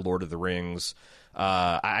 mature Lord of the Rings.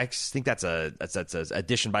 I just think that's a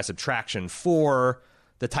addition by subtraction for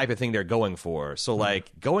the type of thing they're going for. So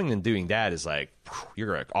going and doing that is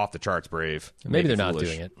you're off the charts brave. Maybe they're not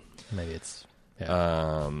doing it. Maybe it's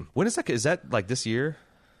when is that? Is that this year?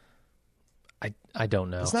 I don't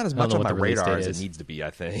know. It's not as much on my radar as it needs to be,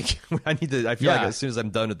 I think. I feel like as soon as I'm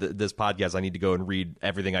done with this podcast, I need to go and read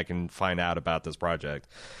everything I can find out about this project.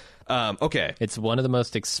 Okay. It's one of the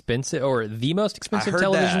most expensive, or the most expensive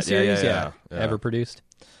television series ever produced.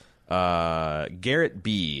 Garrett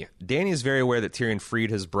B. Danny is very aware that Tyrion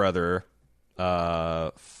freed his brother.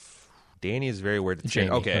 Danny is very aware that Tyrion...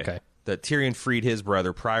 Okay. That Tyrion freed his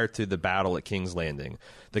brother prior to the battle at King's Landing.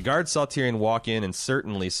 The guards saw Tyrion walk in, and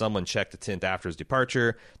certainly someone checked the tent after his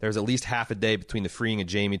departure. There was at least half a day between the freeing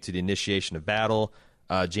of Jaime to the initiation of battle.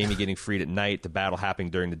 Jaime getting freed at night, the battle happening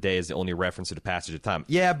during the day is the only reference to the passage of time.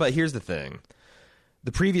 Yeah, but here's the thing.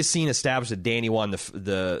 The previous scene established that Danny won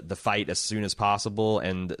the fight as soon as possible,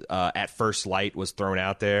 and at first light was thrown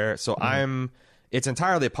out there. So it's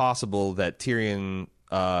entirely possible that Tyrion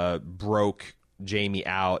broke Jaime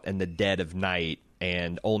out in the dead of night,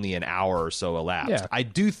 and only an hour or so elapsed. Yeah. I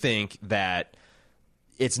do think that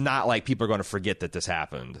it's not like people are going to forget that this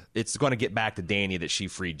happened. It's going to get back to Danny that she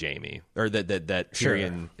freed Jaime, or that Tyrion.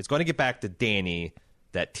 Sure. It's going to get back to Danny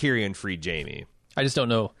that Tyrion freed Jaime. I just don't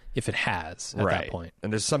know if it has at that point.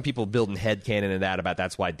 And there's some people building headcanon in that about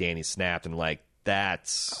that's why Danny snapped, and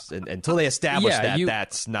that's until they establish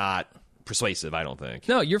that's not persuasive, I don't think.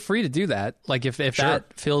 No, you're free to do that. If Sure.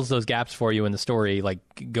 that fills those gaps for you in the story,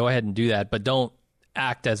 go ahead and do that, but don't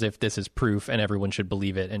act as if this is proof and everyone should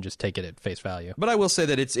believe it and just take it at face value. But I will say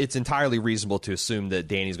that it's entirely reasonable to assume that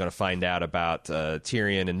Dany's going to find out about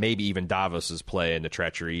Tyrion and maybe even Davos's play in the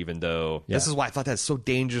treachery, even though this is why I thought that's so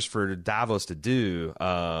dangerous for Davos to do.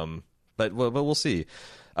 But we'll see.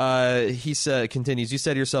 He continues, you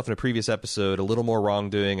said yourself in a previous episode, a little more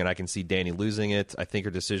wrongdoing, and I can see Dany losing it. I think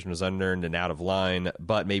her decision was unearned and out of line,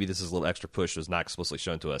 but maybe this is a little extra push that was not explicitly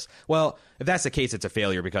shown to us. Well, if that's the case, it's a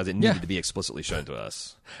failure because it needed to be explicitly shown to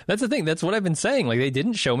us. That's the thing. That's what I've been saying. Like, they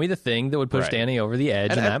didn't show me the thing that would push Dany over the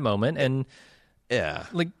edge in that moment, and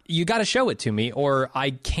like, you got to show it to me, or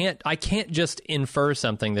I can't just infer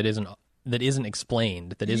something that isn't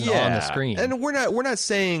explained, that isn't on the screen. And we're not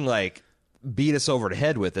saying like beat us over the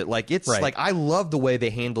head with it. Like, it's like, I love the way they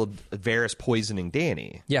handled Varys poisoning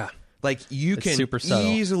Dany. Yeah. Like, you can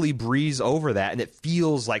easily breeze over that, and it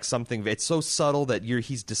feels like something. It's so subtle that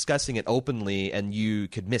he's discussing it openly, and you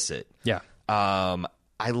could miss it. Yeah.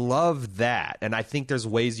 I love that, and I think there's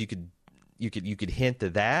ways you could hint to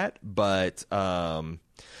that, but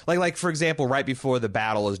like for example, right before the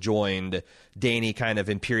battle is joined, Dany kind of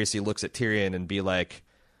imperiously looks at Tyrion and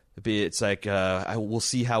it's like I will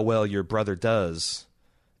see how well your brother does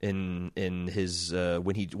in his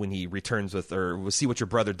when he returns with, or we'll see what your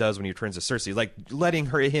brother does when he returns to Cersei. Like, letting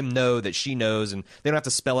him know that she knows, and they don't have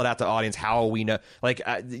to spell it out to the audience how we know. Like,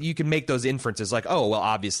 you can make those inferences, like, oh well,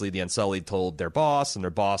 obviously the Unsullied told their boss, and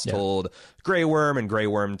their boss told Grey Worm, and Grey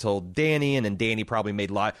Worm told Dany, and then Dany probably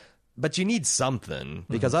made But you need something,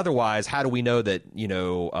 because otherwise, how do we know that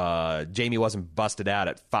Jaime wasn't busted out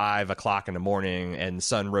at 5 o'clock in the morning and the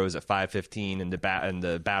sun rose at 5:15 and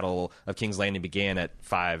the Battle of King's Landing began at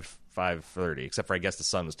 5:30? Except for, I guess, the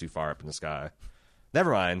sun was too far up in the sky.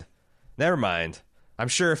 Never mind. I'm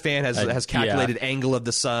sure a fan has calculated angle of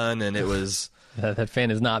the sun, and it was that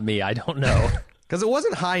fan is not me. I don't know, because it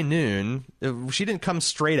wasn't high noon. She didn't come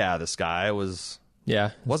straight out of the sky. It was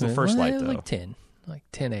wasn't first light though. Like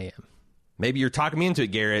 10 a.m. Maybe you're talking me into it,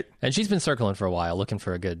 Garrett. And she's been circling for a while, looking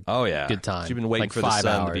for a good time. She's been waiting like for the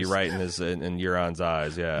sun hours. to be right in Euron's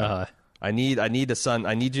eyes. Yeah. I need the sun.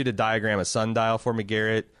 I need you to diagram a sundial for me,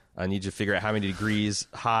 Garrett. I need you to figure out how many degrees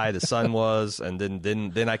high the sun was, and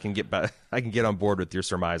then I can get back. I can get on board with your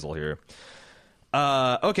surmisal here.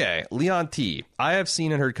 Okay, Leon T. I have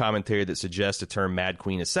seen and heard commentary that suggests the term Mad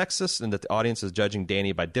Queen is sexist and that the audience is judging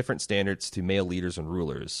Dany by different standards to male leaders and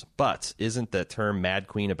rulers. But isn't the term Mad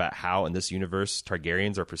Queen about how in this universe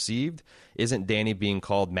Targaryens are perceived? Isn't Dany being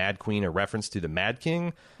called Mad Queen a reference to the Mad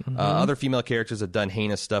King? Other female characters have done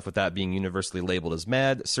heinous stuff without being universally labeled as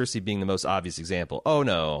mad, Cersei being the most obvious example. Oh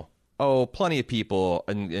no. Oh, plenty of people,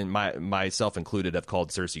 and myself included, have called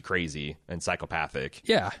Cersei crazy and psychopathic.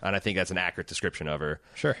 Yeah. And I think that's an accurate description of her.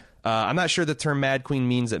 Sure. I'm not sure the term Mad Queen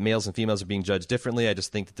means that males and females are being judged differently. I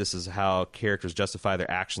just think that this is how characters justify their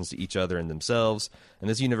actions to each other and themselves. In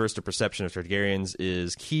this universe, the perception of Targaryens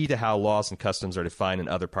is key to how laws and customs are defined in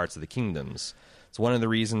other parts of the kingdoms. It's one of the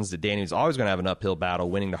reasons that Dany is always going to have an uphill battle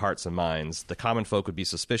winning the hearts and minds. The common folk would be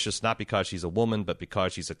suspicious not because she's a woman, but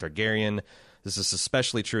because she's a Targaryen. This is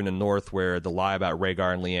especially true in the North, where the lie about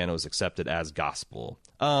Rhaegar and Lyanna was accepted as gospel.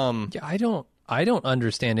 I don't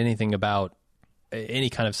understand anything about any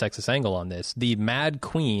kind of sexist angle on this. The Mad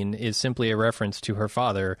Queen is simply a reference to her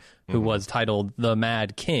father, who was titled the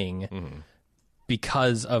Mad King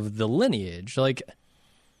because of the lineage. Like,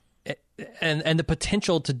 and the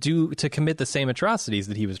potential to commit the same atrocities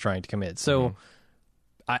that he was trying to commit. So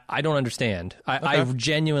I don't understand. I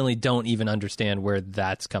genuinely don't even understand where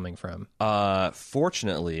that's coming from.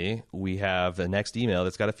 Fortunately, we have the next email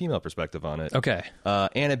that's got a female perspective on it. Okay.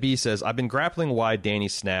 Anna B says, I've been grappling why Dany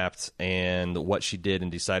snapped and what she did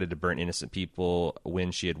and decided to burn innocent people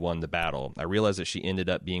when she had won the battle. I realized that she ended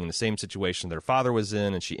up being in the same situation that her father was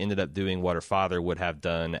in, and she ended up doing what her father would have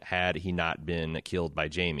done had he not been killed by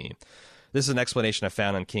Jaime. This is an explanation I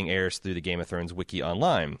found on King Aerys through the Game of Thrones wiki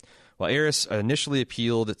online. While Aerys initially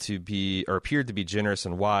appeared to be generous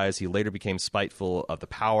and wise, he later became spiteful of the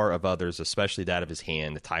power of others, especially that of his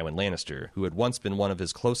hand, Tywin Lannister, who had once been one of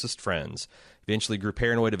his closest friends. Eventually grew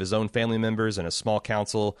paranoid of his own family members and a small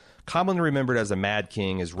council. Commonly remembered as a Mad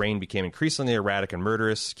King, his reign became increasingly erratic and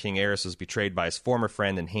murderous. King Aerys was betrayed by his former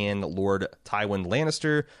friend and hand, Lord Tywin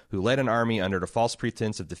Lannister, who led an army under the false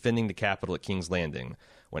pretense of defending the capital at King's Landing.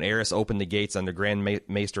 When Aerys opened the gates under Grand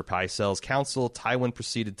Maester Pycelle's counsel, Tywin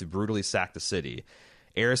proceeded to brutally sack the city.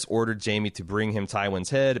 Aerys ordered Jaime to bring him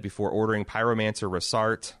Tywin's head before ordering pyromancer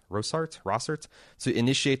Rossart to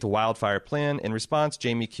initiate the wildfire plan. In response,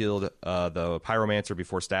 Jaime killed the pyromancer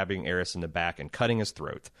before stabbing Aerys in the back and cutting his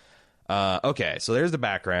throat. Okay, so there's the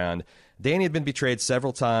background. Dany had been betrayed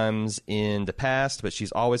several times in the past, but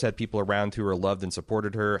she's always had people around who are loved and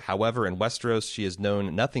supported her. However, in Westeros, she has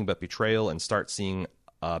known nothing but betrayal and starts seeing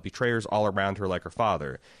betrayers all around her like her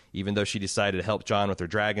father. Even though she decided to help Jon with her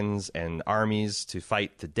dragons and armies to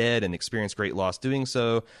fight the dead and experience great loss doing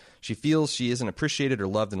so, she feels she isn't appreciated or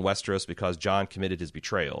loved in Westeros because Jon committed his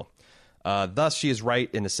betrayal. Thus, she is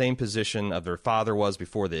right in the same position of her father was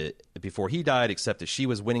before he died, except that she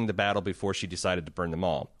was winning the battle before she decided to burn them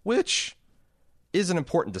all, which is an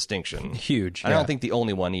important distinction. Huge. I don't think the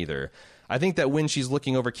only one either. I think that when she's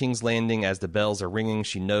looking over King's Landing as the bells are ringing,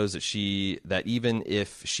 she knows that even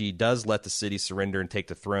if she does let the city surrender and take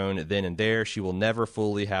the throne then and there, she will never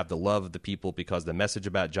fully have the love of the people because the message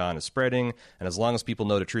about Jon is spreading, and as long as people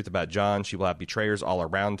know the truth about Jon, she will have betrayers all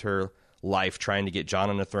around her life trying to get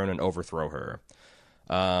Jon on the throne and overthrow her.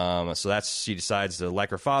 So she decides to,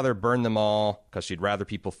 like her father, burn them all because she'd rather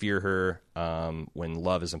people fear her when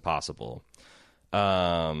love is impossible.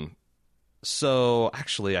 So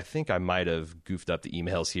actually, I think I might have goofed up the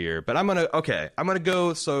emails here, but I'm gonna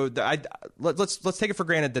go. So let's take it for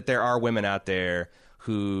granted that there are women out there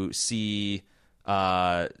who see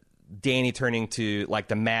Dany turning to like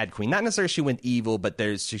the Mad Queen. Not necessarily she went evil, but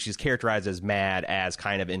she's characterized as mad as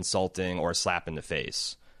kind of insulting or a slap in the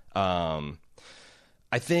face. I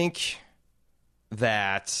think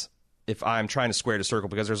that if I'm trying to square the circle,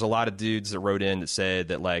 because there's a lot of dudes that wrote in that said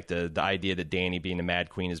that like the idea that Dany being the Mad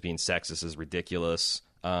Queen is being sexist is ridiculous.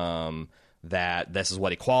 That this is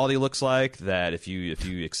what equality looks like, that if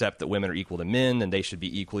you accept that women are equal to men, then they should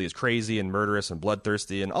be equally as crazy and murderous and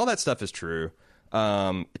bloodthirsty, and all that stuff is true.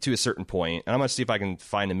 To a certain point, and I'm going to see if I can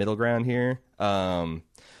find a middle ground here. I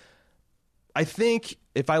think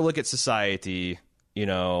if I look at society, you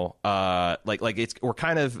know, we're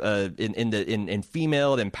kind of in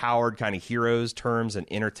female empowered kind of heroes terms and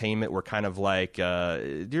entertainment. We're kind of like,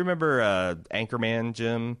 do you remember Anchorman,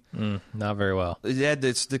 Jim? Not very well.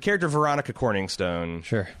 It's the character Veronica Corningstone.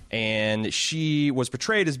 Sure. And she was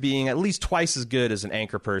portrayed as being at least twice as good as an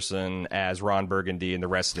anchor person as Ron Burgundy and the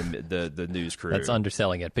rest of the news crew. That's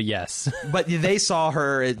underselling it, but yes. But they saw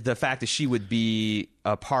her, the fact that she would be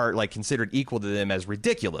a part, like considered equal to them, as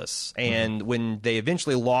ridiculous. And when they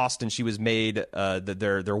eventually lost and she was made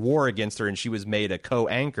their war against her and she was made a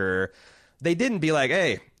co-anchor, they didn't be like,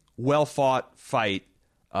 hey, well fought fight,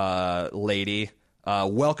 lady,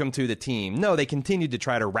 welcome to the team. No, they continued to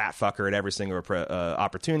try to rat fuck her at every single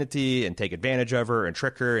opportunity and take advantage of her and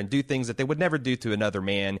trick her and do things that they would never do to another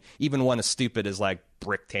man, even one as stupid as like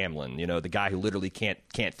Brick Tamlin, you know, the guy who literally can't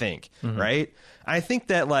think, right? I think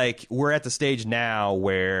that like we're at the stage now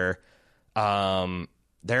where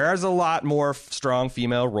there is a lot more strong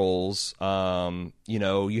female roles. You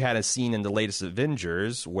know, you had a scene in the latest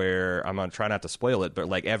Avengers where, I'm going to try not to spoil it, but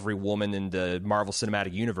like every woman in the Marvel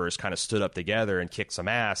Cinematic Universe kind of stood up together and kicked some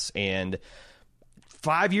ass. And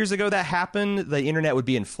 5 years ago that happened, the internet would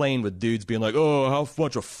be inflamed with dudes being like, oh, how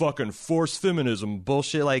much of fucking forced feminism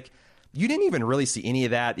bullshit. Like, you didn't even really see any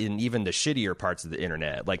of that in even the shittier parts of the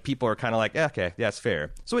internet. Like, people are kind of like, okay, yeah, that's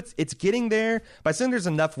fair. So it's getting there. But I think there's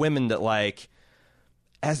enough women that like,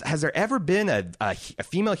 Has there ever been a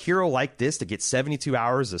female hero like this to get 72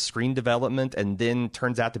 hours of screen development and then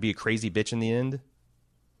turns out to be a crazy bitch in the end?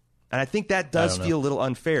 And I think that does feel a little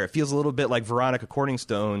unfair. It feels a little bit like Veronica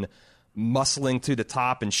Corningstone muscling to the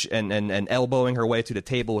top and elbowing her way to the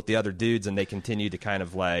table with the other dudes, and they continue to kind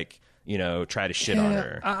of like, you know, try to shit on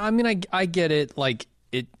her. I mean, I get it. Like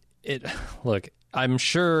it. Look, I'm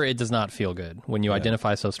sure it does not feel good when you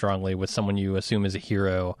identify so strongly with someone you assume is a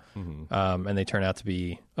hero, and they turn out to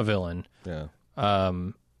be a villain. Yeah.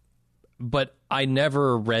 But I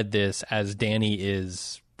never read this as Dany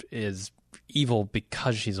is evil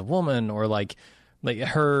because she's a woman, or like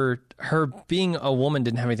her being a woman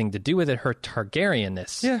didn't have anything to do with it. Her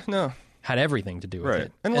Targaryenness, had everything to do with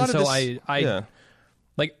it. And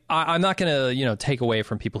I'm not going to, take away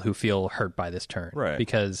from people who feel hurt by this turn. Right.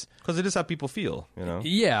 Because it is how people feel, you know?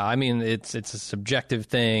 Yeah. I mean, it's a subjective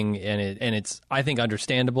thing, and it's, I think,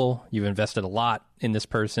 understandable. You've invested a lot in this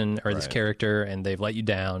person or this character, and they've let you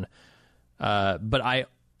down. But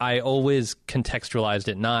I always contextualized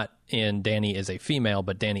it not in Dany as a female,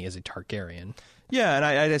 but Dany as a Targaryen. Yeah, and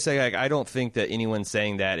I just say, like, I don't think that anyone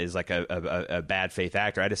saying that is like a bad faith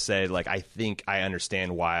actor. I just say, like, I think I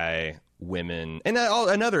understand why women, and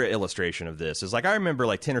another illustration of this is like, I remember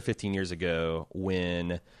like 10 or 15 years ago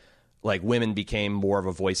when like women became more of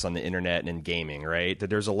a voice on the internet and in gaming, right? That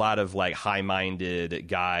there's a lot of like high-minded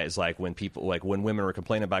guys, like when women were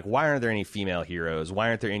complaining about, like, why aren't there any female heroes? Why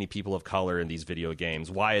aren't there any people of color in these video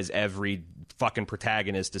games? Why is every fucking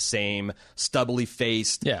protagonist the same stubbly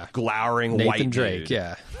faced, Yeah. glowering Nathan white Drake,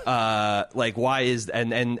 dude. yeah. Like, why is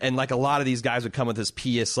and like a lot of these guys would come with this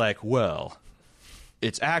pious like, well,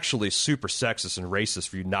 it's actually super sexist and racist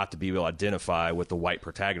for you not to be able to identify with the white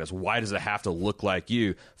protagonist. Why does it have to look like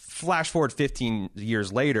you? Flash forward 15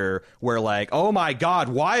 years later, where like, oh my God,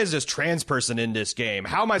 why is this trans person in this game?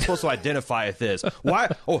 How am I supposed to identify with this? Why?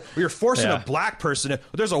 Oh, you're forcing Yeah. a black person.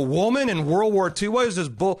 There's a woman in World War II. What is this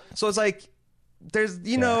bull? So it's like, there's,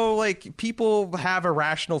 you know, like people have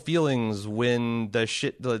irrational feelings when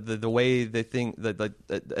the way they think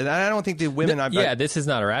and I don't think the women. This is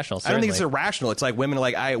not irrational. I don't think it's certainly. irrational. It's like women are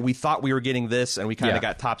like, we thought we were getting this, and we kind of Yeah.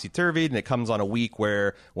 got topsy-turvied, and it comes on a week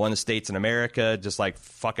where one of the states in America just like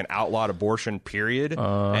fucking outlawed abortion, period.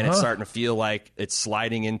 And it's starting to feel like it's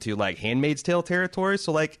sliding into like Handmaid's Tale territory.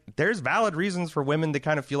 So like there's valid reasons for women to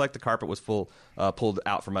kind of feel like the carpet was pulled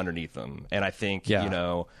out from underneath them. And I think, Yeah. you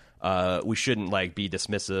know, we shouldn't like be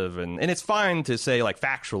dismissive, and it's fine to say like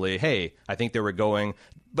factually, hey, I think they were going,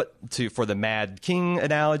 but for the Mad King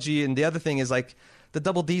analogy. And the other thing is like the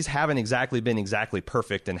Double Ds haven't been exactly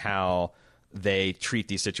perfect in how they treat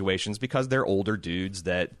these situations, because they're older dudes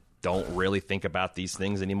that don't really think about these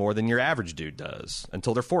things any more than your average dude does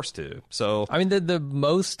until they're forced to. So I mean, the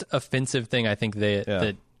most offensive thing I think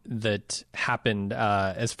that happened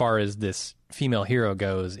as far as this female hero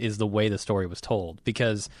goes is the way the story was told,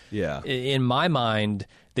 because in my mind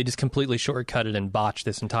they just completely shortcutted and botched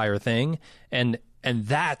this entire thing, and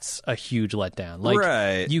that's a huge letdown. Like,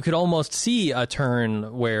 right. You could almost see a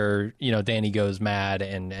turn where, you know, Dany goes mad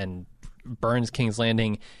and burns King's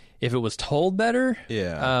Landing if it was told better.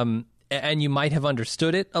 And you might have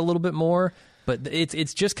understood it a little bit more, but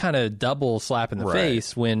it's just kind of double slap in the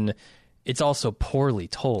face when it's also poorly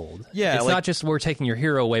told. Yeah, it's like, not just we're taking your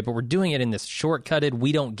hero away, but we're doing it in this shortcutted,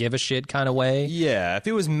 we don't give a shit kind of way. Yeah, if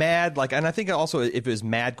it was mad, like, and I think also if it was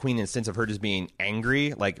Mad Queen in the sense of her just being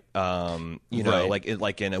angry, like, you know,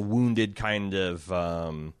 like in a wounded kind of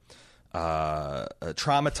a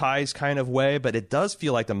traumatized kind of way. But it does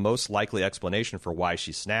feel like the most likely explanation for why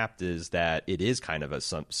she snapped is that it is kind of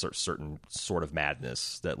some certain sort of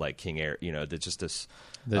madness that like King Air, you know, that's just this.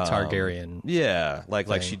 The Targaryen.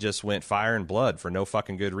 Like she just went fire and blood for no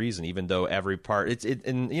fucking good reason, even though every part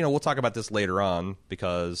and you know, we'll talk about this later on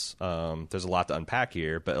because there's a lot to unpack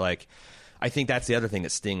here, but like I think that's the other thing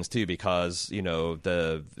that stings too, because, you know,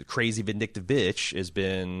 the crazy vindictive bitch has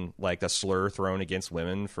been like a slur thrown against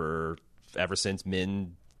women ever since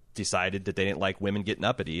men decided that they didn't like women getting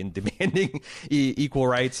uppity and demanding equal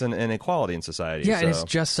rights and equality in society. Yeah, and it's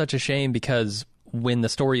just such a shame because when the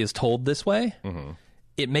story is told this way,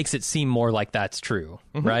 it makes it seem more like that's true,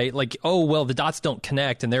 right? Like, oh, well, the dots don't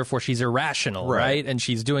connect, and therefore she's irrational, right? And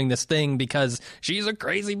she's doing this thing because she's a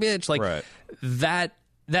crazy bitch. Like,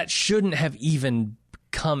 that shouldn't have even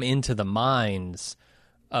come into the minds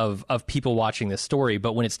of people watching this story.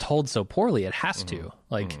 But when it's told so poorly, it has to.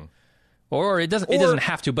 Like, or it doesn't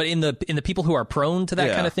have to. But in the people who are prone to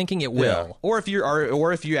that kind of thinking, it will. Or if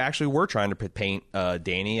you actually were trying to paint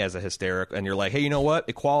Dany as a hysteric, and you're like, hey, you know what?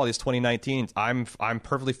 Equality is 2019. I'm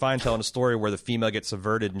perfectly fine telling a story where the female gets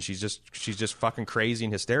subverted and she's just fucking crazy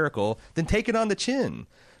and hysterical. Then take it on the chin,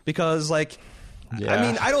 because like. Yeah. I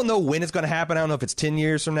mean, I don't know when it's going to happen. I don't know if it's 10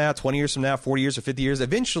 years from now, 20 years from now, 40 years or 50 years.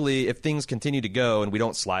 Eventually, if things continue to go and we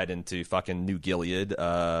don't slide into fucking New Gilead,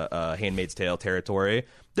 Handmaid's Tale territory,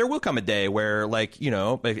 there will come a day where, like, you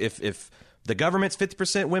know, if the government's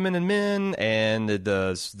 50% women and men, and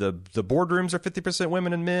the boardrooms are 50%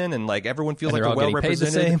 women and men, and like everyone feels like they're well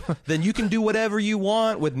represented, then you can do whatever you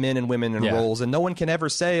want with men and women in roles, and no one can ever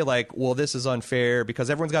say like, well, this is unfair, because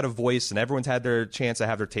everyone's got a voice and everyone's had their chance to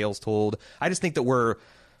have their tales told. I just think that we're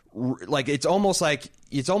like it's almost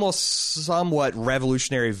somewhat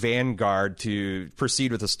revolutionary vanguard to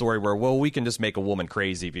proceed with a story where, well, we can just make a woman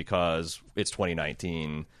crazy because it's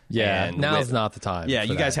 2019. Yeah, and now's not the time. Yeah,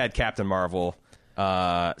 you guys had Captain Marvel,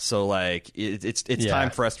 so like it's time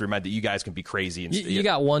for us to remind that you guys can be crazy. And you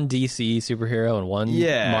got one DC superhero and one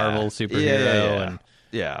Marvel superhero, and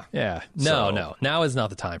no, now is not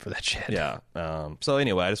the time for that shit. Yeah. So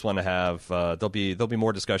anyway, I just want to have there'll be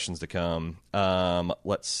more discussions to come.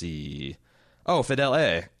 Let's see. Oh, Fidel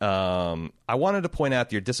A. I wanted to point out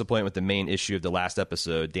that your disappointment with the main issue of the last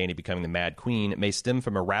episode, Dany becoming the Mad Queen, may stem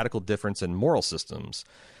from a radical difference in moral systems.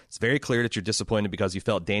 It's very clear that you're disappointed because you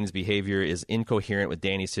felt Dany's behavior is incoherent with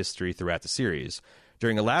Dany's history throughout the series.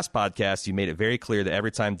 During the last podcast, you made it very clear that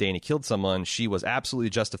every time Dany killed someone, she was absolutely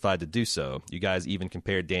justified to do so. You guys even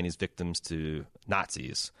compared Dany's victims to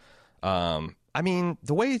Nazis. I mean,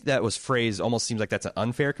 the way that was phrased almost seems like that's an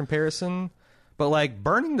unfair comparison. But, like,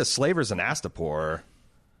 burning the slavers in Astapor,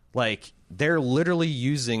 Like, they're literally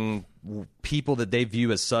using people that they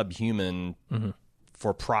view as subhuman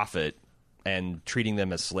for profit and treating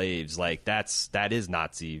them as slaves. Like, that is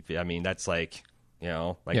Nazi. I mean, that's like, you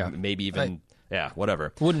know, like maybe even,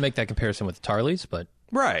 whatever. Wouldn't make that comparison with Tarleys, but...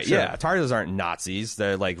 Right, sure. yeah. Tarleys aren't Nazis.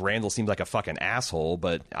 They're like, Randall seems like a fucking asshole,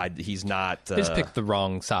 but he's not... They just picked the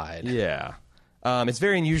wrong side. Yeah. It's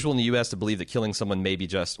very unusual in the U.S. to believe that killing someone may be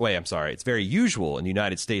It's very usual in the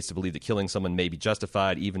United States to believe that killing someone may be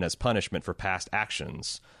justified even as punishment for past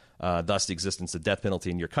actions. Thus, the existence of death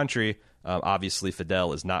penalty in your country. Obviously,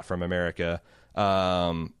 Fidel is not from America.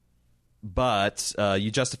 But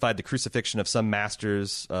you justified the crucifixion of some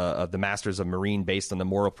masters, of the masters of Marine based on the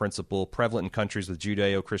moral principle prevalent in countries with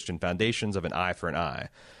Judeo-Christian foundations of an eye for an eye.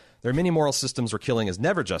 There are many moral systems where killing is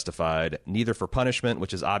never justified, neither for punishment,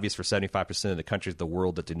 which is obvious for 75% of the countries of the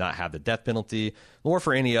world that do not have the death penalty, nor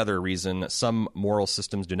for any other reason. Some moral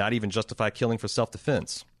systems do not even justify killing for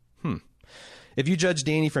self-defense. If you judge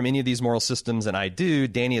Danny from any of these moral systems, and I do,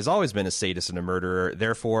 Danny has always been a sadist and a murderer.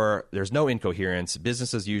 Therefore, there's no incoherence,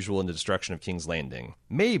 business as usual in the destruction of King's Landing.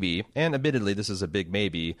 Maybe, and admittedly this is a big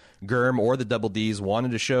maybe, Gurm or the Double Ds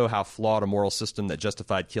wanted to show how flawed a moral system that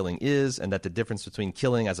justified killing is, and that the difference between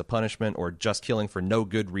killing as a punishment or just killing for no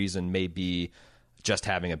good reason may be just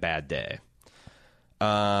having a bad day.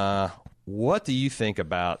 What do you think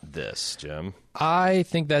about this, Jim? I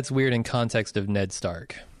think that's weird in context of Ned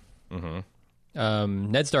Stark.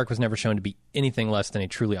 Ned Stark was never shown to be anything less than a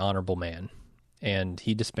truly honorable man, and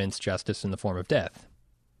he dispensed justice in the form of death.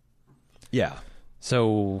 Yeah.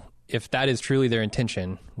 So if that is truly their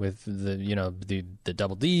intention with the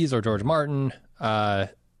Double Ds or George Martin,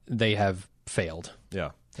 they have failed.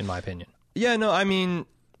 Yeah. In my opinion. Yeah, no, I mean,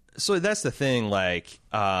 so that's the thing. Like,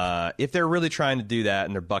 if they're really trying to do that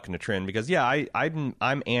and they're bucking the trend, because I'm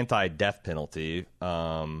anti-death penalty.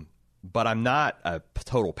 But I'm not a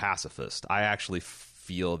total pacifist. I actually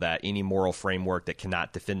feel that any moral framework that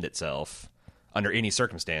cannot defend itself under any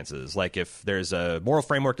circumstances, like if there's a moral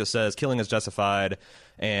framework that says killing is justified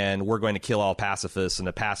and we're going to kill all pacifists, and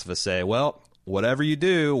the pacifists say, well, whatever you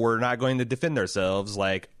do, we're not going to defend ourselves,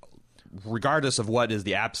 like, regardless of what is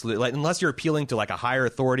the absolute, like, unless you're appealing to like a higher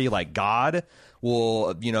authority like God,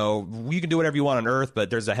 well, you can do whatever you want on earth, but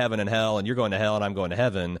there's a heaven and hell, and you're going to hell and I'm going to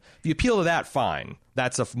heaven. If you appeal to that, fine.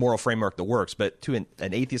 That's a moral framework that works. But to an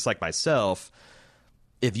atheist like myself,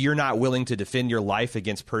 if you're not willing to defend your life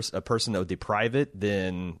against a person that would deprive it,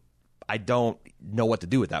 then I don't know what to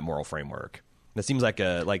do with that moral framework. It seems like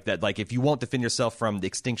if you won't defend yourself from the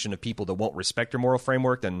extinction of people that won't respect your moral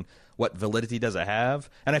framework, then what validity does it have?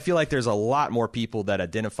 And I feel like there's a lot more people that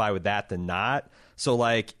identify with that than not. So,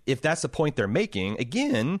 like, if that's the point they're making,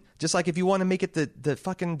 again, just like if you want to make it the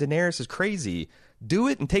fucking Daenerys is crazy, do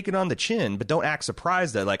it and take it on the chin, but don't act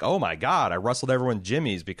surprised that, like, oh my God, I rustled everyone's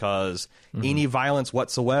jimmies because any violence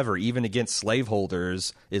whatsoever, even against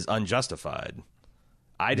slaveholders, is unjustified.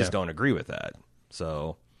 I just don't agree with that.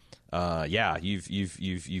 So... you've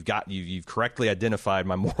correctly identified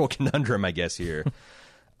my moral conundrum, I guess, here.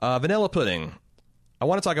 Vanilla Pudding. I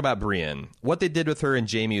want to talk about Brienne. What they did with her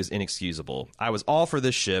and Jaime was inexcusable. I was all for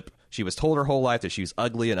this ship. She was told her whole life that she was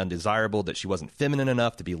ugly and undesirable, that she wasn't feminine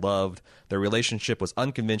enough to be loved. Their relationship was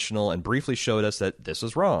unconventional and briefly showed us that this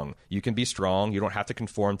was wrong. You can be strong. You don't have to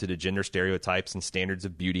conform to the gender stereotypes and standards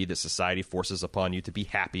of beauty that society forces upon you to be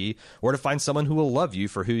happy or to find someone who will love you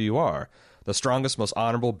for who you are. The strongest, most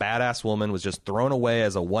honorable, badass woman was just thrown away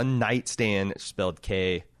as a one-night stand, spelled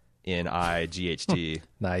K-N-I-G-H-T.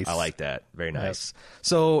 Nice. I like that. Very nice. Yep.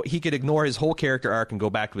 So he could ignore his whole character arc and go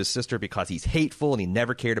back to his sister because he's hateful and he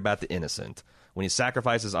never cared about the innocent. When he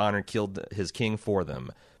sacrificed his honor and killed his king for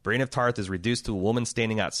them. Brienne of Tarth is reduced to a woman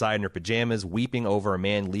standing outside in her pajamas, weeping over a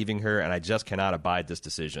man leaving her, and I just cannot abide this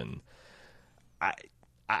decision.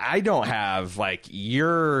 I don't have, like,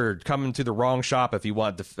 you're coming to the wrong shop if you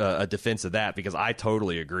want a defense of that, because I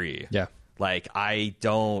totally agree. Yeah. Like,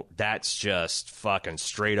 that's just fucking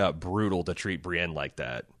straight up brutal to treat Brienne like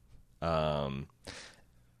that. And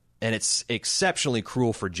it's exceptionally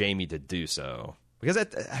cruel for Jaime to do so. Because,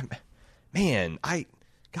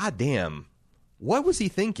 goddamn, what was he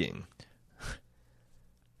thinking?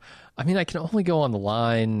 I mean, I can only go on the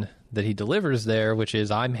line that he delivers there, which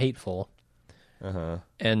is, I'm hateful.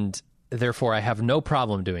 And therefore, I have no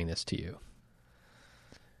problem doing this to you.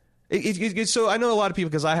 So I know a lot of people,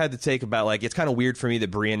 because I had to take about, like, it's kind of weird for me that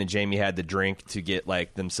Brienne and Jaime had to drink to get,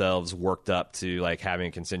 like, themselves worked up to, like, having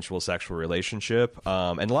a consensual sexual relationship.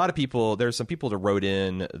 And a lot of people, there's some people that wrote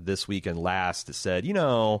in this week and last that said,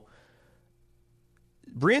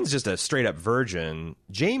 Brienne's just a straight up virgin.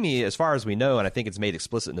 Jaime, as far as we know, and I think it's made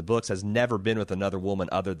explicit in the books, has never been with another woman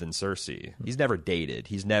other than Cersei. He's never dated.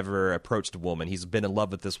 He's never approached a woman. He's been in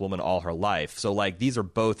love with this woman all her life. So, like, these are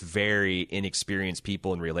both very inexperienced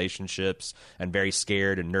people in relationships and very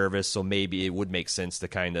scared and nervous. So maybe it would make sense to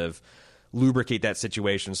kind of lubricate that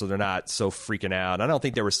situation so they're not so freaking out. I don't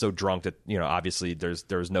think they were so drunk that, obviously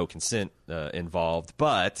there was no consent involved,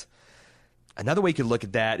 but another way you could look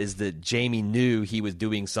at that is that Jaime knew he was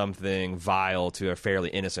doing something vile to a fairly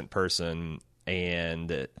innocent person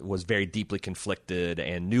and was very deeply conflicted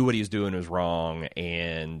and knew what he was doing was wrong,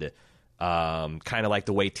 and kind of like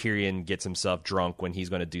the way Tyrion gets himself drunk when he's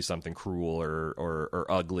going to do something cruel or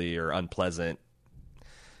ugly or unpleasant.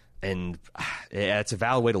 And it's a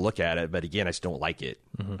valid way to look at it, but again, I just don't like it.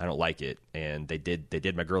 I don't like it, and they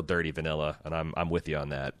did my girl dirty, Vanilla, and I'm with you on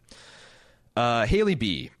that. Haley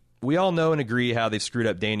B. We all know and agree how they've screwed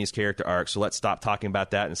up Dany's character arc, so let's stop talking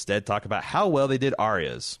about that and instead talk about how well they did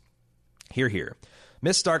Arya's. Here.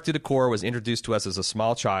 Miss Stark to the core was introduced to us as a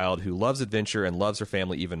small child who loves adventure and loves her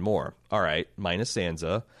family even more. All right, minus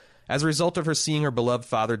Sansa. As a result of her seeing her beloved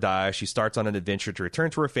father die, she starts on an adventure to return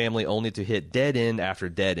to her family only to hit dead end after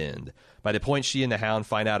dead end. By the point she and the Hound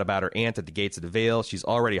find out about her aunt at the gates of the Vale, she's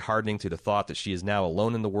already hardening to the thought that she is now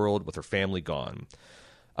alone in the world with her family gone.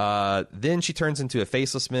 Then she turns into a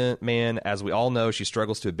faceless man. As we all know, she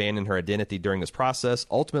struggles to abandon her identity during this process,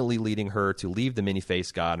 ultimately leading her to leave the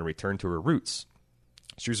many-faced god and return to her roots.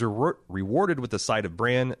 She's rewarded with the sight of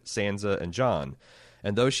Bran, Sansa, and Jon.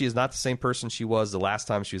 And though she is not the same person she was the last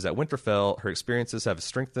time she was at Winterfell, her experiences have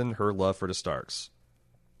strengthened her love for the Starks.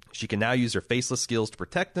 She can now use her faceless skills to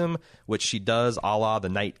protect them, which she does a la the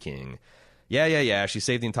Night King. Yeah, she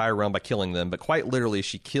saved the entire realm by killing them, but quite literally,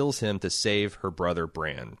 she kills him to save her brother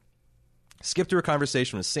Bran. Skip to her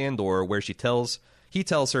conversation with Sandor, where he tells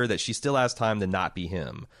her that she still has time to not be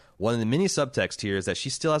him. One of the many subtext here is that she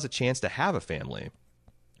still has a chance to have a family.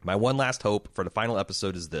 My one last hope for the final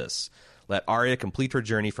episode is this. Let Arya complete her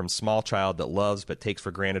journey from small child that loves but takes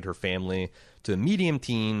for granted her family, to a medium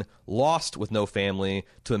teen lost with no family,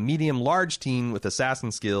 to a medium-large teen with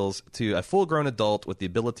assassin skills, to a full-grown adult with the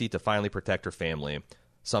ability to finally protect her family,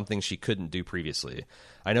 something she couldn't do previously.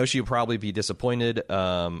 I know she will probably be disappointed,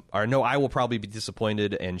 I will probably be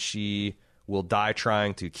disappointed, and she will die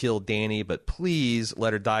trying to kill Dany, but please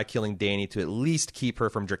let her die killing Dany to at least keep her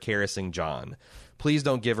from Dracarysing Jon. Please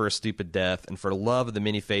don't give her a stupid death, and for the love of the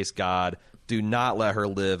many-faced god, do not let her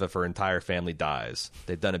live if her entire family dies.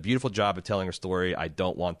 They've done a beautiful job of telling her story. I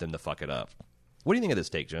don't want them to fuck it up. What do you think of this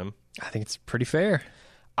take, Jim? I think it's pretty fair.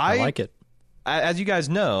 I like it. As you guys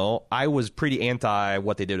know, I was pretty anti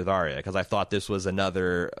what they did with Arya, because I thought this was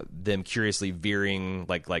another them curiously veering,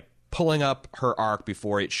 like pulling up her arc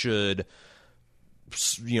before it should,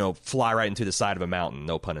 fly right into the side of a mountain,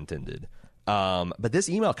 no pun intended. But this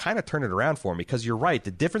email kind of turned it around for me, because you're right.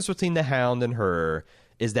 The difference between the Hound and her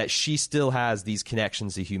is that she still has these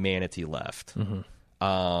connections to humanity left.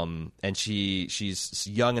 And she's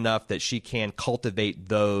young enough that she can cultivate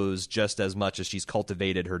those just as much as she's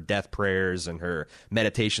cultivated her death prayers and her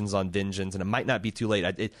meditations on vengeance. And it might not be too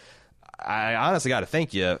late. I honestly got to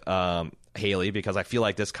thank you, Haley, because I feel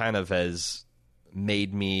like this kind of has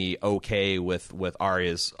made me okay with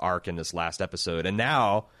Arya's arc in this last episode. And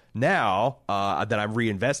now that I'm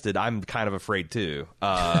reinvested, I'm kind of afraid too.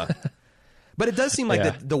 But it does seem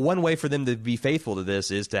like the one way for them to be faithful to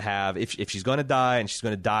this is to have, if she's going to die and she's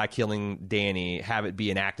going to die killing Dany, have it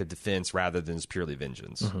be an act of defense rather than just purely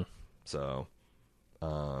vengeance. So,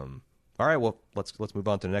 all right, well, let's move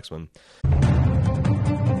on to the next one.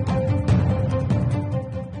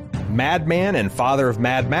 Madman and father of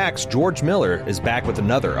Mad Max, George Miller, is back with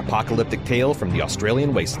another apocalyptic tale from the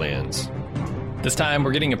Australian wastelands. This time,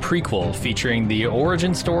 we're getting a prequel featuring the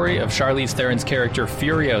origin story of Charlize Theron's character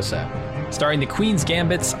Furiosa, starring the Queen's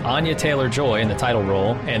Gambit's Anya Taylor-Joy in the title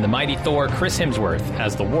role and the mighty Thor Chris Hemsworth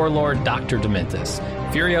as the warlord Dr. Dementus.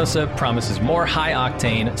 Furiosa promises more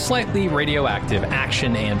high-octane, slightly radioactive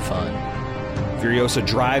action and fun. Furiosa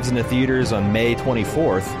drives into theaters on May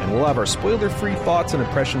 24th, and we'll have our spoiler-free thoughts and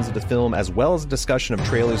impressions of the film, as well as a discussion of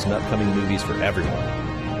trailers and upcoming movies for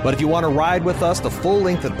everyone. But if you want to ride with us the full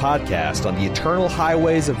length of the podcast on the eternal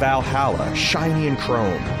highways of Valhalla, shiny and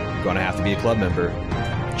chrome, you're going to have to be a club member.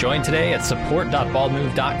 Join today at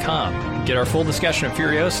support.baldmove.com. Get our full discussion of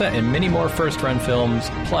Furiosa and many more first-run films,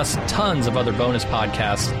 plus tons of other bonus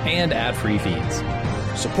podcasts and ad-free feeds.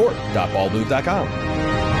 Support.baldmove.com.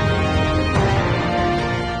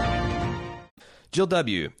 Jill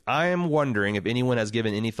W., I am wondering if anyone has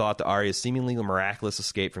given any thought to Arya's seemingly miraculous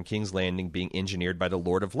escape from King's Landing being engineered by the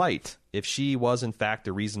Lord of Light. If she was, in fact,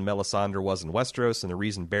 the reason Melisandre was in Westeros and the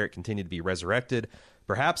reason Beric continued to be resurrected,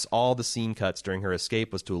 perhaps all the scene cuts during her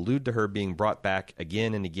escape was to allude to her being brought back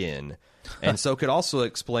again and again, and so could also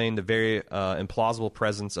explain the very implausible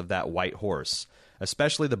presence of that white horse,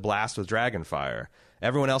 especially the blast with dragonfire.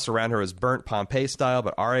 Everyone else around her was burnt Pompeii style,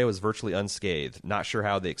 but Arya was virtually unscathed. Not sure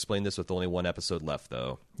how they explained this with only one episode left,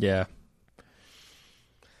 though. Yeah.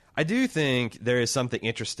 I do think there is something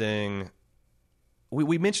interesting.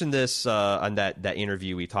 We mentioned this on that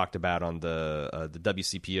interview we talked about on the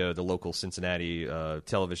WCPO, the local Cincinnati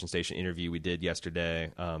television station interview we did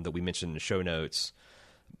yesterday that we mentioned in the show notes,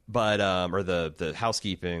 but or the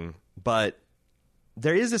housekeeping. But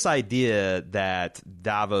there is this idea that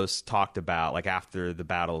Davos talked about, like after the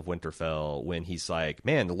Battle of Winterfell, when he's like,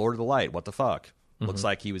 man, the Lord of the Light, what the fuck? Looks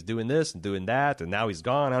like he was doing this and doing that, and now he's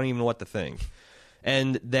gone. I don't even know what to think.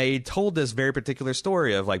 And they told this very particular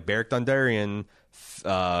story of like Beric Dondarrion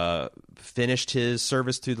finished his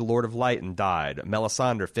service to the Lord of Light and died.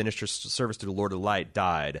 Melisandre finished her service to the Lord of Light,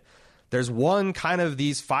 died. There's one kind of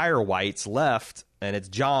these fire whites left, and it's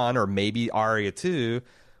Jon, or maybe Arya too.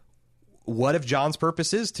 What if Jon's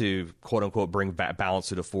purpose is to, quote unquote, bring balance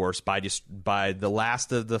to the Force by the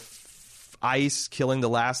last of the ice killing the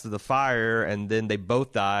last of the fire, and then they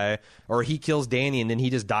both die, or he kills Dany and then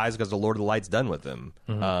he just dies because the Lord of the Light's done with him?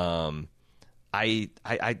 Mm-hmm. I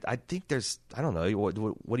think there's, I don't know. What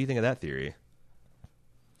do you think of that theory?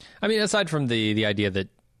 I mean, aside from the idea that,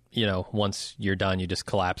 you know, once you're done, you just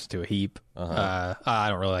collapse to a heap. I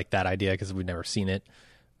don't really like that idea because we've never seen it.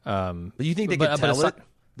 But you think they could tell it?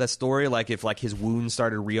 That story, like if like his wounds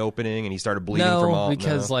started reopening and he started bleeding from all?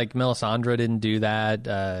 Because like Melisandre didn't do that.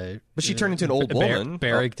 But she turned into an old woman.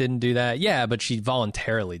 Beric didn't do that. Yeah, but she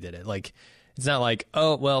voluntarily did it. Like it's not like,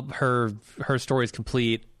 oh well, her story's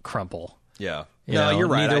complete, crumple. Yeah. You're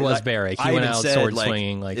right. Neither was Beric. He went out sword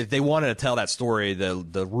swinging. Like if they wanted to tell that story,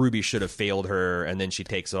 the ruby should have failed her, and then she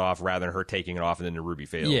takes it off rather than her taking it off and then the ruby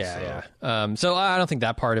fails. Yeah, yeah. So I don't think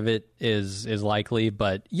that part of it is likely,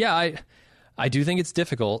 but yeah, I do think it's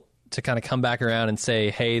difficult to kind of come back around and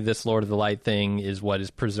say, hey, this Lord of the Light thing is what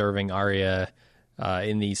is preserving Arya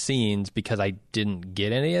in these scenes, because I didn't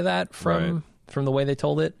get any of that from the way they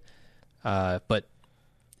told it. But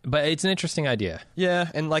it's an interesting idea.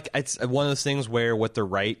 Yeah, and like it's one of those things where with the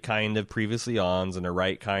right kind of previously ons and the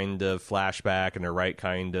right kind of flashback and the right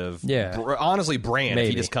kind of honestly Bran, if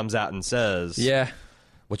he just comes out and says,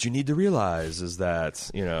 what you need to realize is that,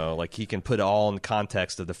 you know, like he can put it all in the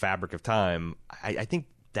context of the fabric of time. I think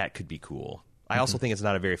that could be cool. I also think it's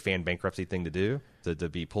not a very fan bankruptcy thing to do, to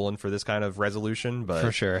be pulling for this kind of resolution. But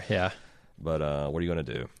for sure, yeah. But what are you going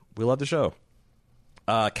to do? We love the show.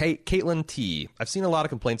 Caitlin T. I've seen a lot of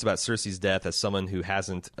complaints about Cersei's death as someone who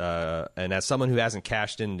hasn't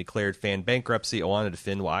cashed in and declared fan bankruptcy. I want to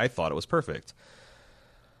defend why I thought it was perfect.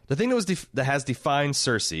 The thing that has defined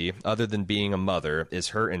Cersei, other than being a mother, is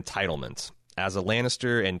her entitlement. As a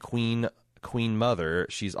Lannister and queen mother,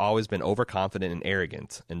 she's always been overconfident and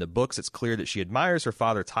arrogant. In the books, it's clear that she admires her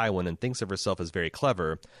father Tywin and thinks of herself as very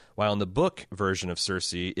clever, while in the book version of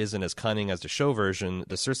Cersei isn't as cunning as the show version.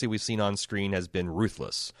 The Cersei we've seen on screen has been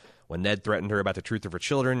ruthless. When Ned threatened her about the truth of her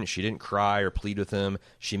children, she didn't cry or plead with him.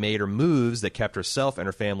 She made her moves that kept herself and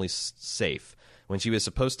her family safe. When she was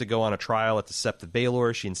supposed to go on a trial at the Sept of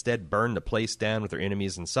Baelor, she instead burned the place down with her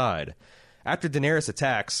enemies inside. After Daenerys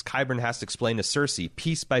attacks, Qyburn has to explain to Cersei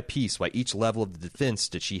piece by piece why each level of the defense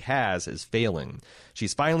that she has is failing.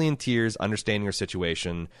 She's finally in tears, understanding her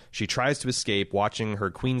situation. She tries to escape, watching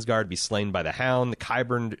her Queensguard be slain by the Hound.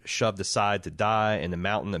 Qyburn shoved aside to die, and the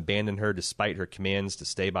Mountain abandoned her despite her commands to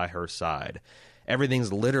stay by her side.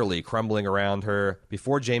 Everything's literally crumbling around her.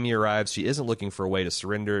 Before Jaime arrives, she isn't looking for a way to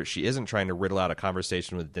surrender. She isn't trying to riddle out a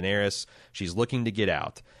conversation with Daenerys. She's looking to get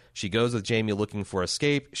out. She goes with Jaime looking for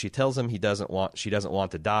escape. She tells him she doesn't want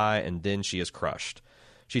to die, and then she is crushed.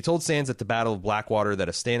 She told Sansa at the Battle of Blackwater that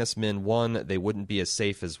if Stannis men won, they wouldn't be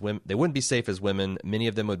safe as women. Many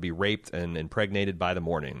of them would be raped and impregnated by the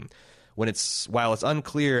morning. While it's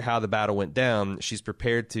unclear how the battle went down, she's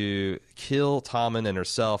prepared to kill Tommen and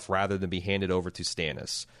herself rather than be handed over to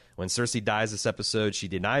Stannis. When Cersei dies this episode, she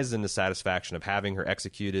denies them the satisfaction of having her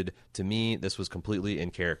executed. To me, this was completely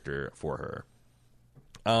in character for her.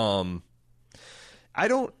 I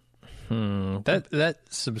don't That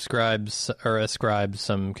subscribes or ascribes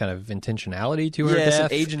some kind of intentionality to her Yeah, death. some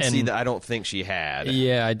agency and that I don't think she had.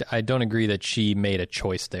 yeah, I don't agree that she made a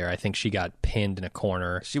choice there. I think she got pinned in a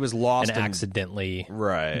corner. She was lost and in- accidentally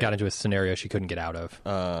Right. got into a scenario she couldn't get out of.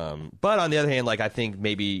 But on the other hand, like I think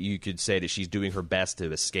maybe you could say that she's doing her best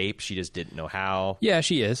to escape. She just didn't know how. Yeah,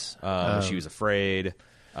 she is. She was afraid.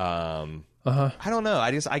 I don't know.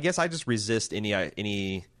 I guess I just resist any.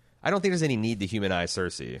 I don't think there's any need to humanize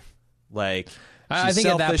Cersei. Like I she's think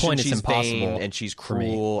at that selfish point and it's she's impossible vain and she's for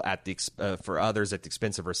me. cruel at the for others at the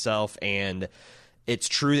expense of herself. And it's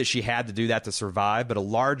true that she had to do that to survive, but a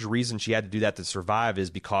large reason she had to do that to survive is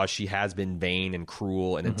because she has been vain and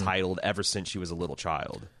cruel and entitled ever since she was a little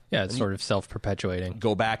child. Yeah, it's sort of self-perpetuating.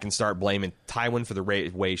 Go back and start blaming Tywin for the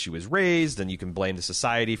way she was raised, and you can blame the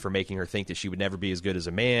society for making her think that she would never be as good as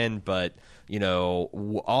a man. But you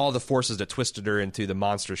know, all the forces that twisted her into the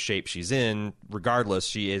monstrous shape she's in, regardless,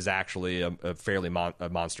 she is actually a fairly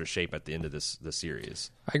monstrous shape at the end of the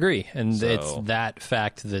series. I agree, and So- it's that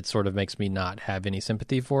fact that sort of makes me not have any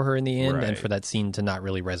sympathy for her in the end, Right. and for that scene to not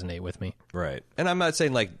really resonate with me. Right. And I'm not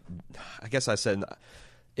saying like, I guess I said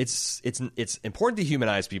it's important to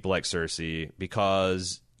humanize people like Cersei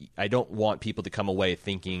because I don't want people to come away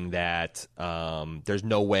thinking that there's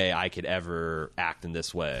no way I could ever act in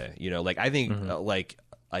this way. You know, like I think like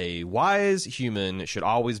a wise human should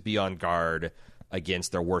always be on guard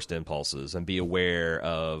against their worst impulses and be aware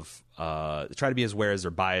of try to be as aware as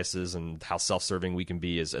their biases and how self-serving we can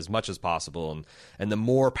be as much as possible. And the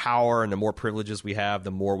more power and the more privileges we have, the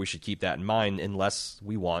more we should keep that in mind unless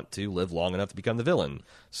we want to live long enough to become the villain.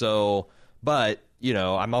 So, but, you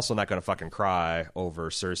know, I'm also not going to fucking cry over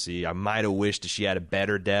Cersei. I might have wished that she had a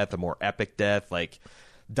better death, a more epic death, like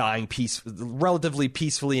dying relatively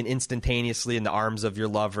peacefully and instantaneously in the arms of your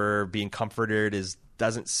lover, being comforted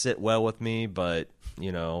doesn't sit well with me, but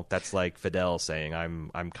you know, that's like Fidel saying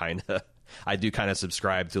I'm kind of I do kind of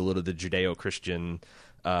subscribe to a little of the Judeo-Christian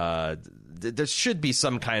there should be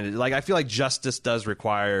some kind of like I feel like justice does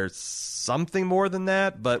require something more than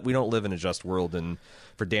that, but we don't live in a just world, and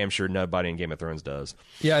for damn sure nobody in Game of Thrones does.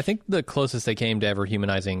 Yeah, I think the closest they came to ever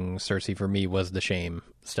humanizing Cersei for me was the shame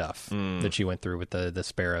stuff that she went through with the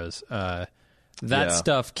sparrows. That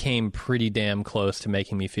stuff came pretty damn close to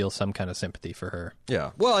making me feel some kind of sympathy for her.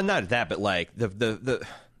 Yeah. Well, and not that, but like the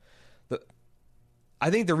I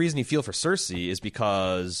think the reason you feel for Cersei is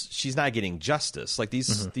because she's not getting justice. Like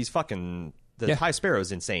these fucking High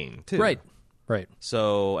Sparrow's insane too. Right.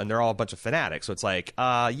 So, and they're all a bunch of fanatics. So it's like,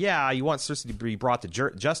 yeah, you want Cersei to be brought to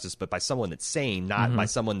justice, but by someone that's sane, not by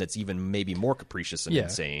someone that's even maybe more capricious and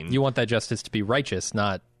insane. You want that justice to be righteous,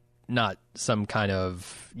 not some kind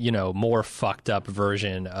of, you know, more fucked up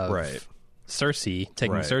version of Cersei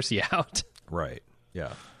taking Cersei out. Right.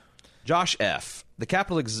 Yeah. Josh F. The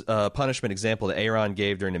capital punishment example that Aaron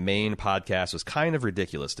gave during the main podcast was kind of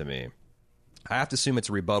ridiculous to me. I have to assume it's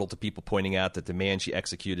a rebuttal to people pointing out that the man she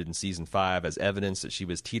executed in Season 5 as evidence that she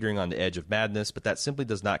was teetering on the edge of madness, but that simply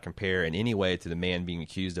does not compare in any way to the man being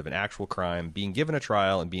accused of an actual crime, being given a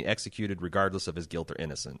trial, and being executed regardless of his guilt or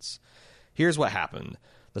innocence. Here's what happened.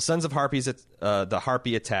 The Sons of Harpies, the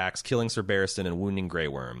Harpy attacks, killing Sir Barristan and wounding Grey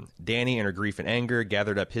Worm. Dany, in her grief and anger,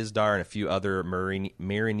 gathered up Hisdar and a few other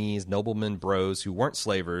Meereenese noblemen bros who weren't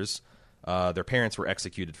slavers. Their parents were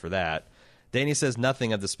executed for that. Dany says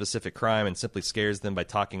nothing of the specific crime and simply scares them by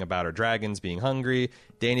talking about her dragons being hungry.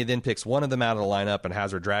 Dany then picks one of them out of the lineup and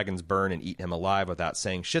has her dragons burn and eat him alive without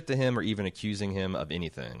saying shit to him or even accusing him of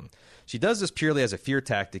anything. She does this purely as a fear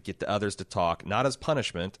tactic to get the others to talk, not as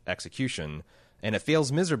punishment, execution. And it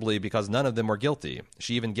fails miserably because none of them were guilty.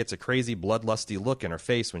 She even gets a crazy, bloodlusty look in her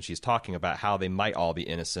face when she's talking about how they might all be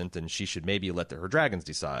innocent and she should maybe let her dragons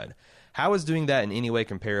decide. How is doing that in any way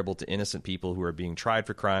comparable to innocent people who are being tried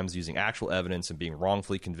for crimes using actual evidence and being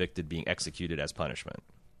wrongfully convicted being executed as punishment?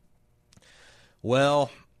 Well,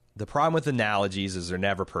 the problem with analogies is they're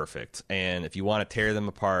never perfect. And if you want to tear them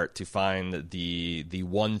apart to find the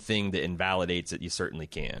one thing that invalidates it, you certainly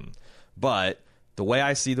can. But the way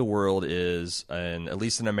I see the world is, and at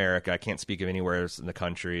least in America, I can't speak of anywhere else in the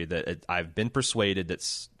country, that I've been persuaded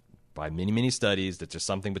that's by many, many studies that there's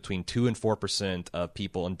something between 2 and 4% of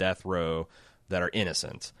people in death row that are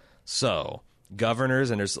innocent. So governors,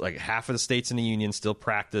 and there's like half of the states in the union still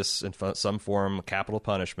practice in some form of capital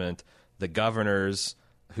punishment. The governors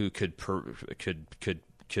who could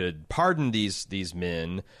pardon these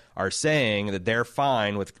men are saying that they're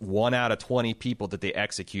fine with 1 out of 20 people that they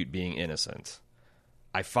execute being innocent.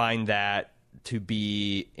 I find that to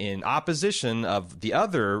be in opposition of the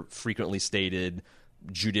other frequently stated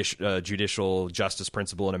judicial justice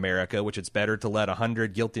principle in America, which it's better to let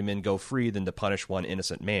 100 guilty men go free than to punish one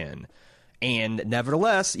innocent man. And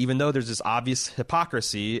nevertheless, even though there's this obvious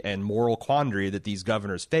hypocrisy and moral quandary that these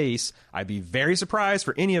governors face, I'd be very surprised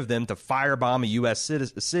for any of them to firebomb a U.S.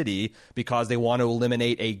 city because they want to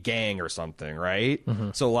eliminate a gang or something, right?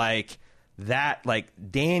 So, like, that, like,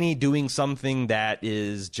 Danny doing something that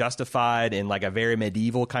is justified in, like, a very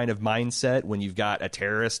medieval kind of mindset when you've got a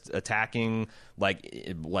terrorist attacking,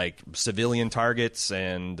 like civilian targets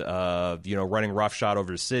and, running roughshod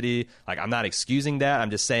over the city. Like, I'm not excusing that. I'm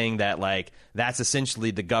just saying that, like, that's essentially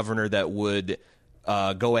the governor that would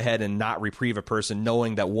go ahead and not reprieve a person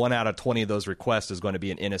knowing that 1 out of 20 of those requests is going to be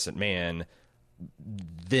an innocent man,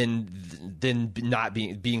 then not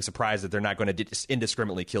being surprised that they're not going to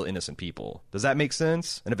indiscriminately kill innocent people. Does that make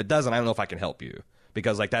sense? And if it doesn't, I don't know if I can help you,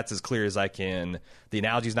 because, like, that's as clear as I can. The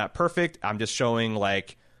analogy's not perfect. I'm just showing,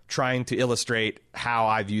 like, trying to illustrate how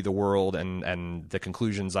I view the world and the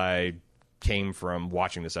conclusions I came from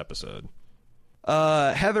watching this episode.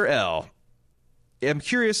 Heather L. I'm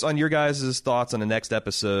curious on your guys' thoughts on the next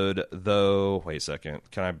episode, though. Wait a second.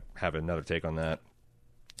 Can I have another take on that?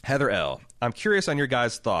 Heather L., I'm curious on your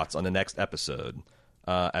guys' thoughts on the next episode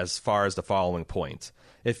as far as the following point.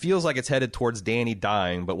 It feels like it's headed towards Danny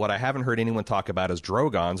dying, but what I haven't heard anyone talk about is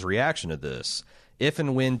Drogon's reaction to this. If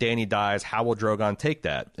and when Danny dies, how will Drogon take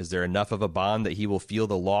that? Is there enough of a bond that he will feel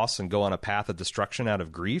the loss and go on a path of destruction out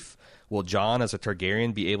of grief? Will Jon, as a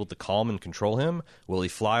Targaryen, be able to calm and control him? Will he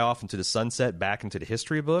fly off into the sunset back into the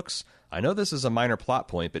history books? I know this is a minor plot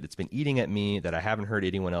point, but it's been eating at me that I haven't heard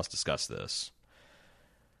anyone else discuss this.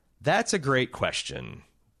 That's a great question,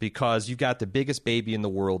 because you've got the biggest baby in the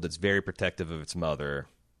world that's very protective of its mother.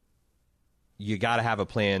 You got to have a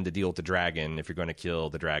plan to deal with the dragon if you're going to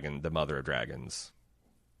kill the dragon, the mother of dragons.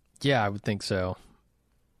 Yeah, I would think so.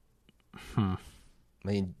 I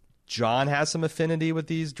mean, Jon has some affinity with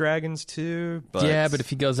these dragons too. But yeah, but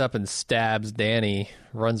if he goes up and stabs Danny,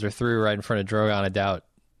 runs her through right in front of Drogon, I doubt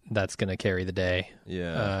that's going to carry the day.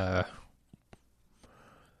 Yeah.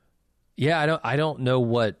 Yeah, I don't know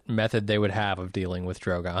what method they would have of dealing with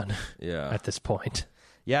Drogon. Yeah. At this point.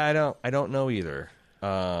 Yeah, I don't know either.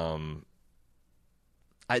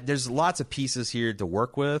 There's lots of pieces here to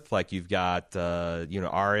work with. Like, you've got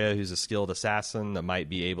Arya, who's a skilled assassin that might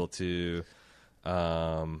be able to.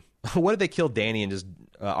 What if they kill Danny and just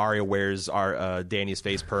Arya wears Danny's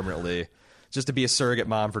face permanently, just to be a surrogate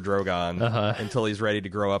mom for Drogon until he's ready to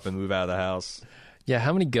grow up and move out of the house? Yeah,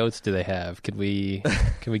 how many goats do they have? Can we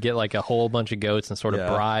get like a whole bunch of goats and sort of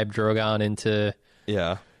bribe Drogon into?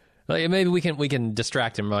 Yeah, like, maybe we can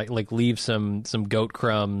distract him, like leave some goat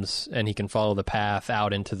crumbs, and he can follow the path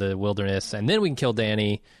out into the wilderness, and then we can kill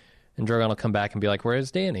Danny, and Drogon will come back and be like,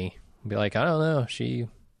 "Where's Danny?" And be like, "I don't know, she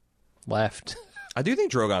left." I do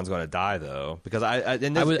think Drogon's going to die though, because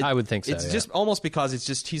I would think so. It's just almost because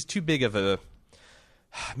he's too big of a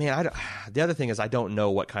man. The other thing is I don't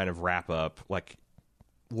know what kind of wrap up, like.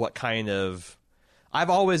 What kind of... I've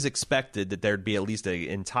always expected that there'd be at least an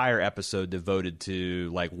entire episode devoted to,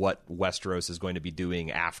 like, what Westeros is going to be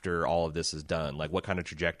doing after all of this is done. Like, what kind of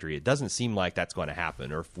trajectory. It doesn't seem like that's going to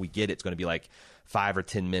happen. Or if we get it, it's going to be, like, 5 or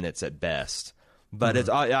 10 minutes at best. But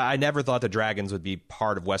I never thought the dragons would be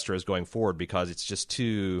part of Westeros going forward, because it's just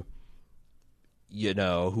too...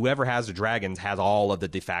 whoever has the dragons has all of the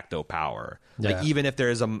de facto power. Yeah. Like, even if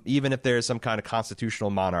there is some kind of constitutional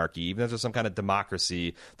monarchy, even if there's some kind of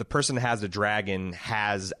democracy, the person that has the dragon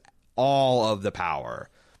has all of the power.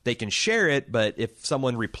 They can share it, but if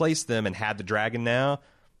someone replaced them and had the dragon now,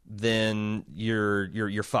 then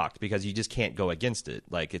you're fucked, because you just can't go against it.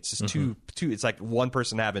 Like, it's just too. It's like one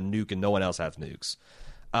person having nuke and no one else has nukes.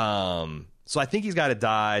 So I think he's got to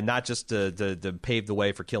die, not just to pave the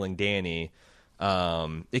way for killing Danny.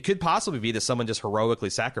 It could possibly be that someone just heroically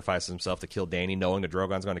sacrificed himself to kill Danny, knowing that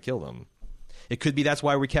Drogon's going to kill them. It could be that's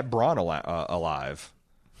why we kept Bronn alive.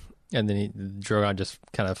 And then Drogon just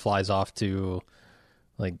kind of flies off to,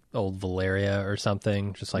 like, old Valyria or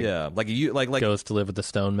something. Just like goes to live with the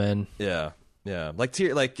Stone Men. Yeah, yeah. So what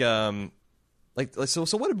did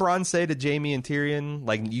Bronn say to Jaime and Tyrion?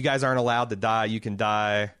 Like, you guys aren't allowed to die. You can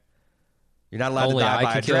die. You're not allowed to die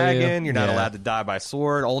by a dragon. You're not allowed to die by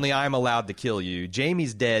sword. Only I'm allowed to kill you.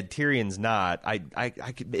 Jaime's dead. Tyrion's not.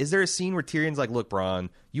 Is there a scene where Tyrion's like, "Look, Bronn,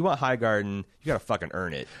 you want Highgarden? You got to fucking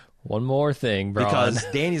earn it. One more thing, Bronn, because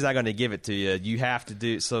Dany's not going to give it to you. You have to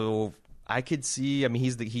do." So I could see. I mean,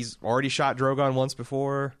 he's already shot Drogon once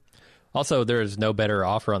before. Also, there is no better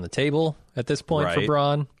offer on the table at this point for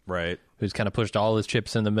Bronn, right? Who's kind of pushed all his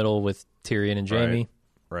chips in the middle with Tyrion and Jaime,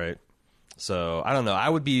 right? So I don't know. I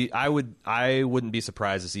wouldn't be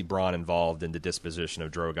surprised to see Bronn involved in the disposition of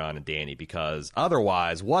Drogon and Dany, because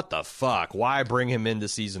otherwise, what the fuck? Why bring him into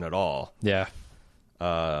season at all? Yeah.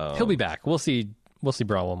 He'll be back. We'll see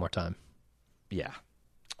Bronn one more time. Yeah.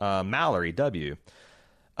 Mallory W.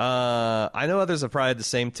 I know others have probably had the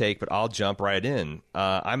same take, but I'll jump right in.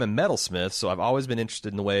 I'm a metalsmith, so I've always been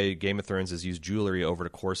interested in the way Game of Thrones has used jewelry over the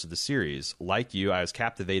course of the series. Like you, I was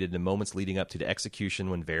captivated in the moments leading up to the execution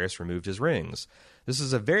when Varys removed his rings. This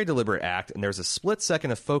is a very deliberate act, and there's a split second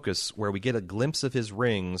of focus where we get a glimpse of his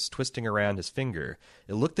rings twisting around his finger.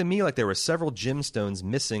 It looked to me like there were several gemstones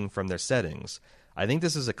missing from their settings. I think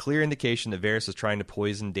this is a clear indication that Varys is trying to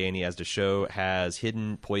poison Dany, as the show has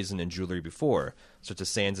hidden poison in jewelry before, such as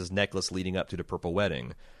Sansa's necklace leading up to the Purple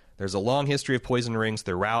Wedding. There's a long history of poison rings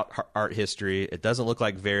throughout art history. It doesn't look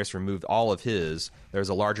like Varys removed all of his. There's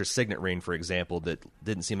a larger signet ring, for example, that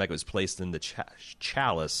didn't seem like it was placed in the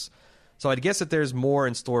chalice. So I'd guess that there's more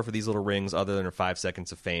in store for these little rings other than their 5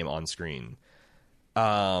 seconds of fame on screen.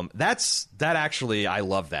 Actually, I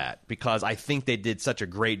love that, because I think they did such a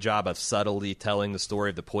great job of subtly telling the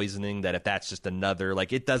story of the poisoning that if that's just another,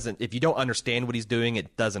 like, it doesn't, if you don't understand what he's doing,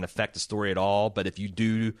 it doesn't affect the story at all. But if you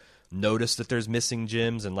do notice that there's missing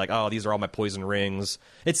gems and like, oh, these are all my poison rings,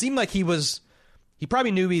 it seemed like he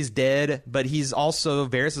probably knew he's dead, but he's also,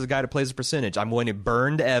 Varys is a guy that plays a percentage. I'm going to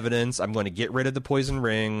burn the evidence, I'm going to get rid of the poison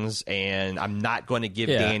rings, and I'm not going to give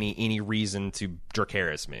Dany any reason to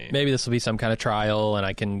Dracarys me. Maybe this will be some kind of trial, and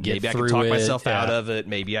I can get through it. Maybe I can talk myself out of it.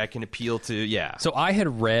 Maybe I can appeal to, So I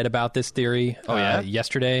had read about this theory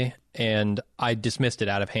yesterday, and I dismissed it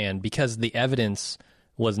out of hand because the evidence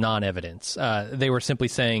was non-evidence. They were simply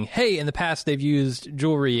saying, hey, in the past they've used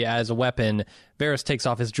jewelry as a weapon. Varys takes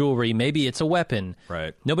off his jewelry. Maybe it's a weapon.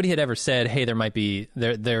 Right. Nobody had ever said, hey, there might be,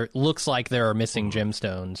 there looks like there are missing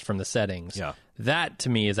gemstones from the settings. Yeah. That, to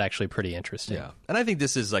me, is actually pretty interesting. Yeah. And I think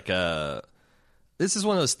this is like this is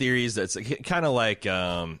one of those theories that's kind of like,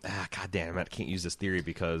 God damn, I can't use this theory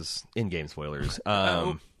because in-game spoilers.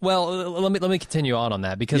 Well, let me continue on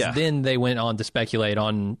that, because then they went on to speculate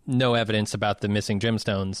on no evidence about the missing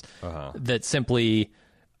gemstones, that simply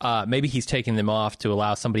maybe he's taking them off to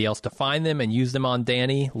allow somebody else to find them and use them on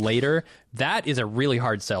Dany later. That is a really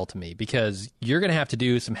hard sell to me, because you're going to have to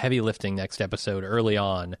do some heavy lifting next episode early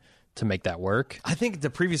on to make that work. I think the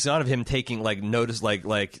previous shot of him taking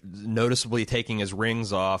noticeably taking his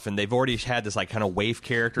rings off, and they've already had this like kind of waif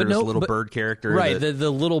character, this little bird character. Right, the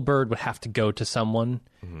little bird would have to go to someone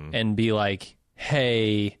and be like,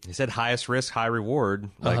 hey. He said highest risk, high reward.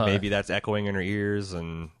 Like maybe that's echoing in her ears,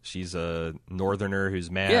 and she's a northerner who's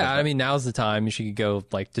mad. Yeah, I mean, now's the time. She could go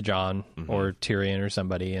like to Jon or Tyrion or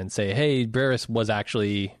somebody and say, hey, Varys was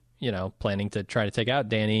actually, planning to try to take out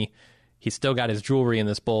Dany. He's still got his jewelry in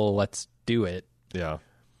this bowl. Let's do it. Yeah.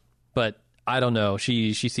 But I don't know.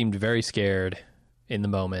 She seemed very scared in the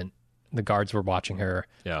moment. The guards were watching her.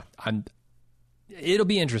 Yeah. It'll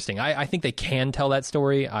be interesting. I think they can tell that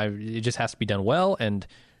story. It just has to be done well. And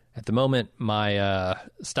at the moment, my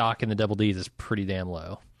stock in the Double D's is pretty damn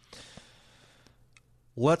low.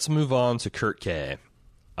 Let's move on to Kurt K.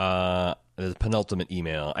 The penultimate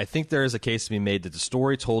email. I think there is a case to be made that the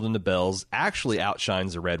story told in the Bells actually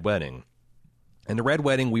outshines the Red Wedding. In the Red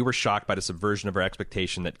Wedding, we were shocked by the subversion of our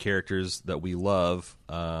expectation that characters that we love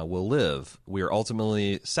will live. We are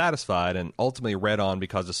ultimately satisfied and ultimately read on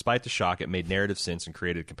because despite the shock, it made narrative sense and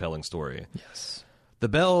created a compelling story. Yes. The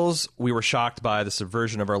Bells, we were shocked by the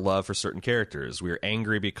subversion of our love for certain characters. We were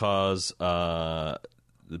angry because our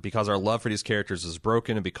love for these characters is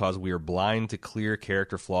broken and because we are blind to clear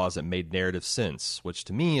character flaws that made narrative sense, which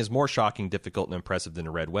to me is more shocking, difficult, and impressive than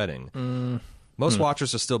the Red Wedding. Most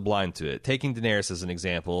watchers are still blind to it. Taking Daenerys as an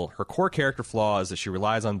example, her core character flaw is that she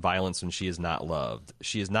relies on violence when she is not loved.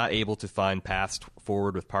 She is not able to find paths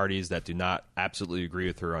forward with parties that do not absolutely agree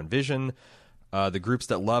with her on vision. The groups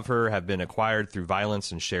that love her have been acquired through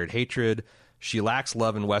violence and shared hatred. She lacks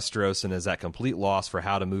love in Westeros and is at complete loss for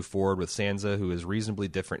how to move forward with Sansa, who has reasonably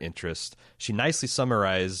different interests. She nicely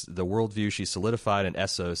summarized the worldview she solidified in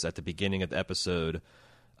Essos at the beginning of the episode.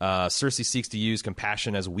 Cersei seeks to use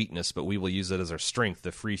compassion as weakness, but we will use it as our strength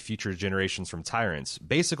to free future generations from tyrants,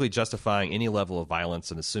 basically justifying any level of violence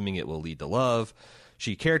and assuming it will lead to love.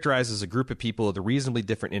 She characterizes a group of people with a reasonably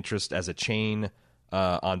different interest as a chain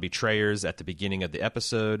on betrayers at the beginning of the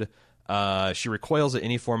episode. She recoils at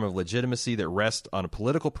any form of legitimacy that rests on a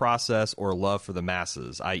political process or love for the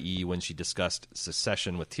masses, i.e. when she discussed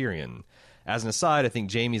secession with Tyrion. As an aside, I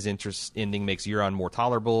think Jaime's interest ending makes Euron more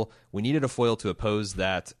tolerable. We needed a foil to oppose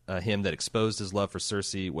that him that exposed his love for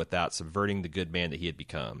Cersei without subverting the good man that he had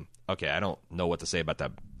become. Okay, I don't know what to say about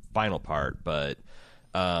that final part, but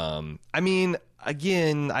I mean,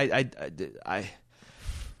 again, I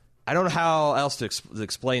don't know how else to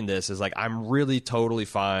explain this. Is like I'm really totally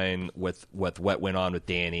fine with what went on with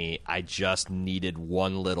Danny. I just needed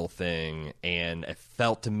one little thing, and it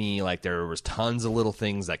felt to me like there was tons of little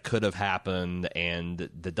things that could have happened, and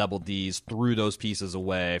the Double D's threw those pieces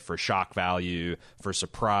away for shock value, for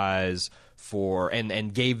surprise,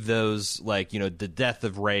 and gave those, like, you know, the death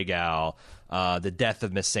of Rhaegal, the death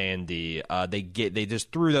of Miss Sandy. They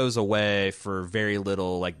just threw those away for very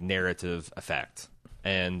little, like, narrative effect.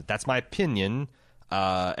 And that's my opinion.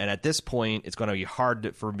 And at this point, it's going to be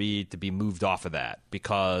hard for me to be moved off of that,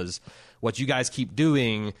 because what you guys keep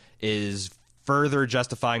doing is further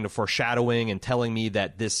justifying the foreshadowing and telling me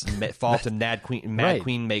that this fall to Mad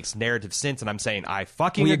Queen makes narrative sense. And I'm saying I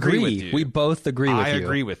fucking agree with you. We both agree with you. I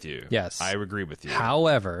agree with you. Yes. I agree with you.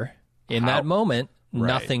 However, in that moment, Right.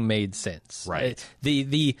 nothing made sense. Right.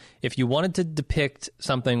 If you wanted to depict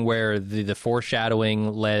something where the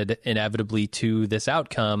foreshadowing led inevitably to this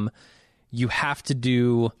outcome, you have to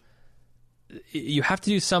do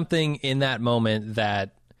something in that moment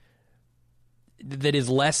that is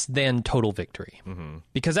less than total victory. Mm-hmm.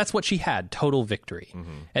 Because that's what she had, total victory.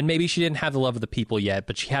 Mm-hmm. And maybe she didn't have the love of the people yet,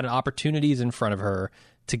 but she had opportunities in front of her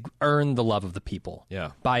to earn the love of the people.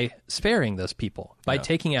 Yeah. By sparing those people, by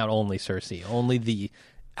taking out only Cersei, only the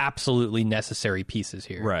absolutely necessary pieces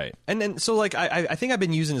here. Right. And then, so, like, I think I've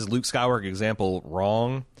been using this Luke Skywalker example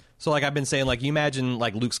wrong. So, like, I've been saying, like, you imagine,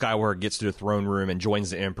 like, Luke Skywalker gets to the throne room and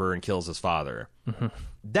joins the Emperor and kills his father. Mm-hmm.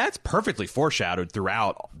 That's perfectly foreshadowed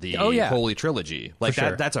throughout the Holy Trilogy. Like,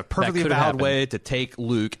 sure. That's a perfectly valid way to take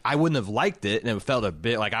Luke. I wouldn't have liked it, and it felt a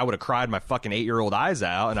bit like I would have cried my fucking 8-year-old eyes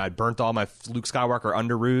out, and I'd burnt all my Luke Skywalker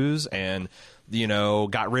underoos and, you know,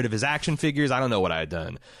 got rid of his action figures. I don't know what I had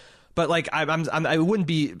done. But, like, I wouldn't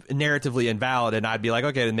be narratively invalid, and I'd be like,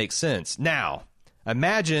 okay, it makes sense. Now,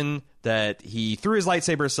 imagine that he threw his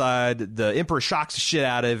lightsaber aside, the Emperor shocks the shit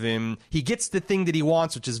out of him, he gets the thing that he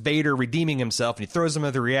wants, which is Vader redeeming himself, and he throws him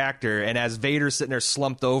at the reactor, and as Vader's sitting there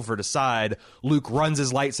slumped over to side, Luke runs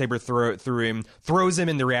his lightsaber through him, throws him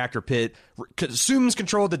in the reactor pit, assumes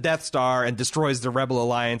control of the Death Star, and destroys the Rebel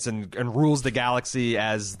Alliance and rules the galaxy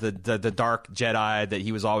as the dark Jedi that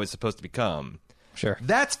he was always supposed to become. Sure.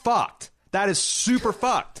 That's fucked. That is super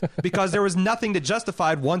fucked, because there was nothing that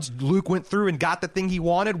justified, once Luke went through and got the thing he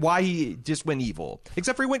wanted, why he just went evil,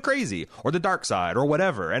 except for he went crazy or the dark side or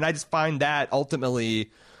whatever. And I just find that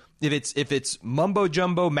ultimately, if it's mumbo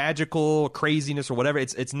jumbo, magical craziness or whatever,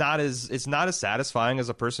 it's not as satisfying as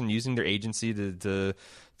a person using their agency to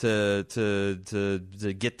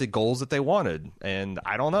get the goals that they wanted. And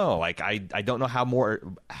I don't know, like I don't know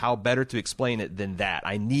how better to explain it than that.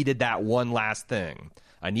 I needed that one last thing.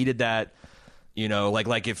 I needed that, you know,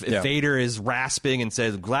 like if Vader is rasping and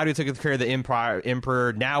says, "Glad we took care of the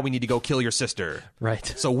Emperor. Now we need to go kill your sister, right?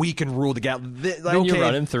 So we can rule the galaxy." Then you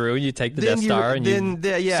run him through, and you take the Death Star, and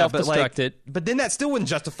you self-destruct it. But then that still wouldn't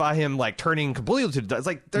justify him, like, turning completely to the. It's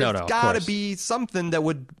like there's got to be something that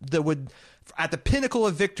would at the pinnacle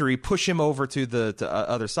of victory push him over to the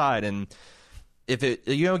other side. And if it,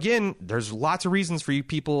 you know, again, there's lots of reasons for you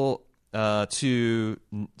people to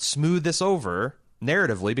smooth this over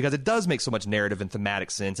narratively, because it does make so much narrative and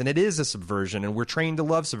thematic sense, and it is a subversion, and we're trained to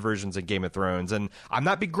love subversions in Game of Thrones, and I'm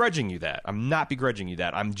not begrudging you that.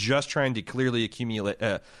 I'm just trying to clearly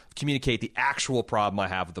communicate the actual problem I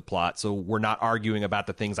have with the plot, so we're not arguing about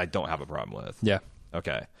the things I don't have a problem with. Yeah.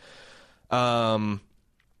 Okay.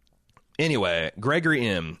 Anyway, Gregory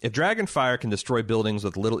M. If Dragonfire can destroy buildings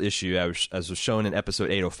with little issue, as was shown in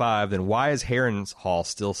episode 805, then why is Harrenhal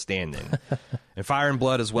still standing? In Fire and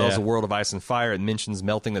Blood, as well as The World of Ice and Fire, it mentions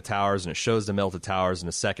melting the towers, and it shows the melted towers in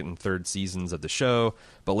the second and third seasons of the show.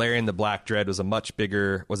 Balerion the Black Dread was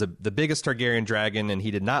the biggest Targaryen dragon, and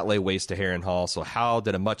he did not lay waste to Harrenhal, so how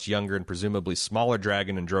did a much younger and presumably smaller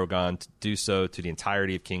dragon in Drogon do so to the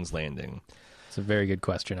entirety of King's Landing? It's a very good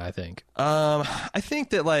question, I think. I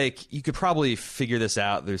think that, like, you could probably figure this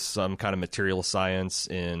out. There's some kind of material science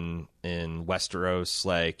in Westeros.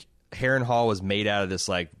 Like, Harrenhal was made out of this,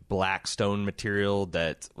 like, black stone material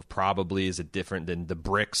that probably is different than the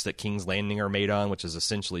bricks that King's Landing are made on, which is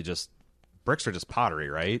essentially just bricks are just pottery,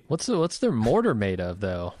 right? What's their mortar made of,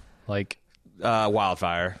 though? Like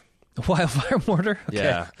wildfire. Wildfire mortar? Okay.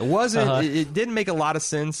 Yeah. It wasn't, it didn't make a lot of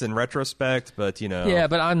sense in retrospect, but, you know. Yeah,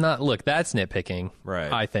 but I'm not, look, that's nitpicking, right?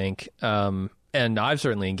 I think. And I've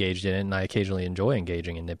certainly engaged in it, and I occasionally enjoy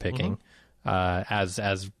engaging in nitpicking,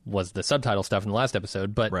 as was the subtitle stuff in the last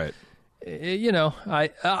episode. But, right. You know,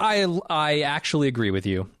 I actually agree with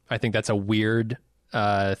you. I think that's a weird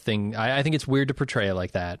thing. I think it's weird to portray it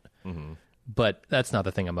like that. Mm-hmm. but that's not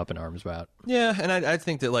the thing I'm up in arms about. Yeah, and I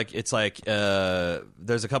think that it's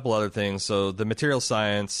there's a couple other things. So the material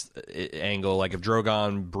science angle, like if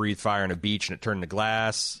Drogon breathed fire on a beach and it turned to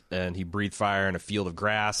glass, and he breathed fire in a field of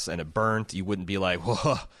grass and it burnt, you wouldn't be like,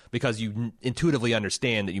 whoa, because you intuitively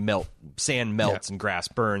understand that sand melts and grass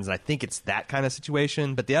burns. And I think it's that kind of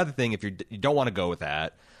situation. But the other thing, if you don't want to go with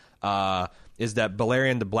that, is that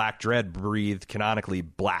Balerion the Black Dread breathed canonically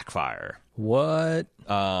black fire. What?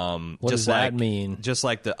 What does that mean? Just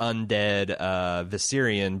like the undead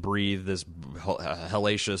Viserion breathe this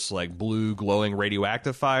hellacious, like blue, glowing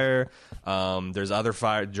radioactive fire. There's other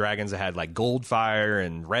fire dragons that had like gold fire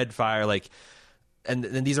and red fire, and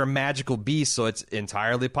these are magical beasts, so it's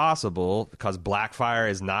entirely possible, because black fire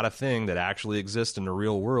is not a thing that actually exists in the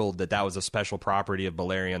real world, that was a special property of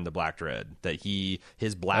Balerion the Black Dread, that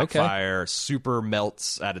his black fire super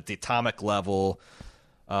melts at the atomic level.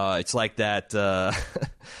 It's like that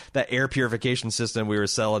that air purification system we were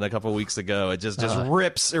selling a couple of weeks ago. It just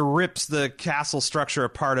rips the castle structure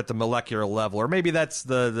apart at the molecular level. Or maybe that's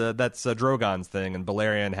that's Drogon's thing, and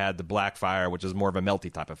Balerion had the black fire, which is more of a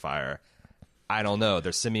melty type of fire. I don't know.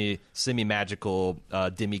 They're semi magical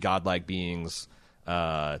demigod-like beings.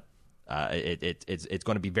 It's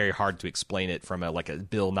going to be very hard to explain it from a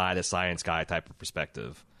Bill Nye the Science Guy type of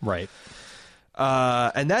perspective. Right.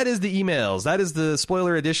 And that is the emails. That is the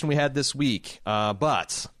spoiler edition we had this week.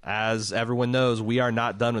 But as everyone knows, we are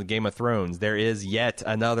not done with Game of Thrones. There is yet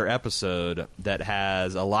another episode that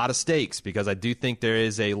has a lot of stakes, because I do think there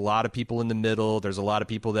is a lot of people in the middle. There's a lot of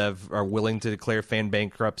people that are willing to declare fan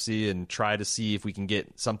bankruptcy and try to see if we can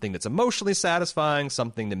get something that's emotionally satisfying,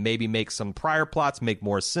 something that maybe makes some prior plots make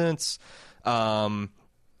more sense.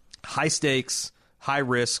 High stakes, high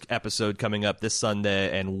risk episode coming up this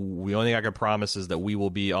Sunday, and the only thing I can promise is that we will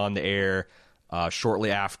be on the air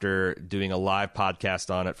shortly after, doing a live podcast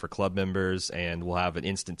on it for club members, and we'll have an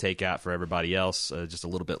instant takeout for everybody else just a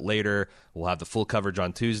little bit later. We'll have the full coverage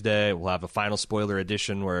on Tuesday. We'll have a final spoiler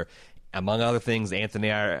edition where, among other things,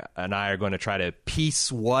 Anthony and I are going to try to piece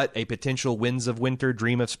what a potential Winds of Winter,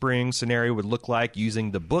 Dream of Spring scenario would look like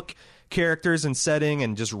using the book characters and setting,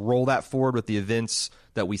 and just roll that forward with the events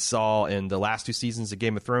that we saw in the last 2 seasons of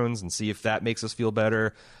Game of Thrones, and see if that makes us feel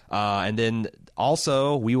better. And then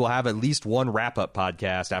also, we will have at least one wrap-up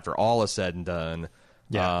podcast after all is said and done,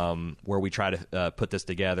 where we try to put this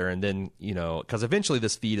together. And then, because eventually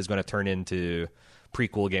this feed is going to turn into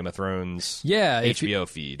prequel Game of Thrones HBO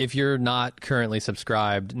feed. If you're not currently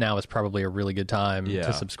subscribed, now is probably a really good time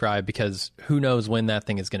to subscribe, because who knows when that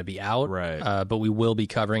thing is going to be out. Right. But we will be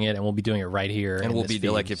covering it, and we'll be doing it right here. And we'll be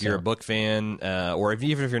feed, if you're a book fan, or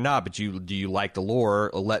even if you're not, but do you like the lore,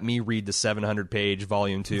 let me read the 700-page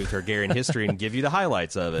Volume 2 Targaryen history and give you the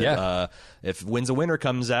highlights of it. Yeah. If Winds of Winter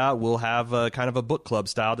comes out, we'll have kind of a book club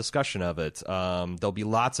style discussion of it. There'll be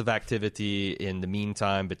lots of activity in the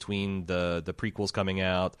meantime between the prequels coming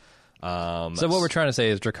out. So what we're trying to say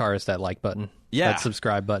is Dracarys that like button. Yeah. That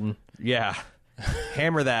subscribe button. Yeah.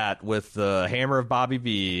 Hammer that with the hammer of Bobby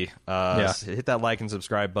V. Hit that like and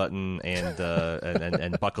subscribe button,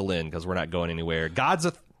 and buckle in, because we're not going anywhere.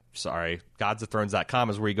 godsofthrones.com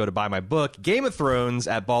is where you go to buy my book. Game of Thrones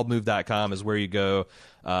at baldmove.com is where you go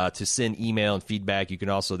to send email and feedback. You can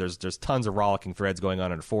also, there's tons of rollicking threads going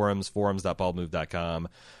on in forums.baldmove.com.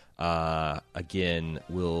 Again,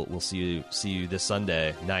 we'll see you this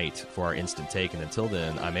Sunday night for our instant take, and until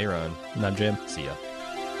then, I'm Aaron. And I'm Jim. See ya.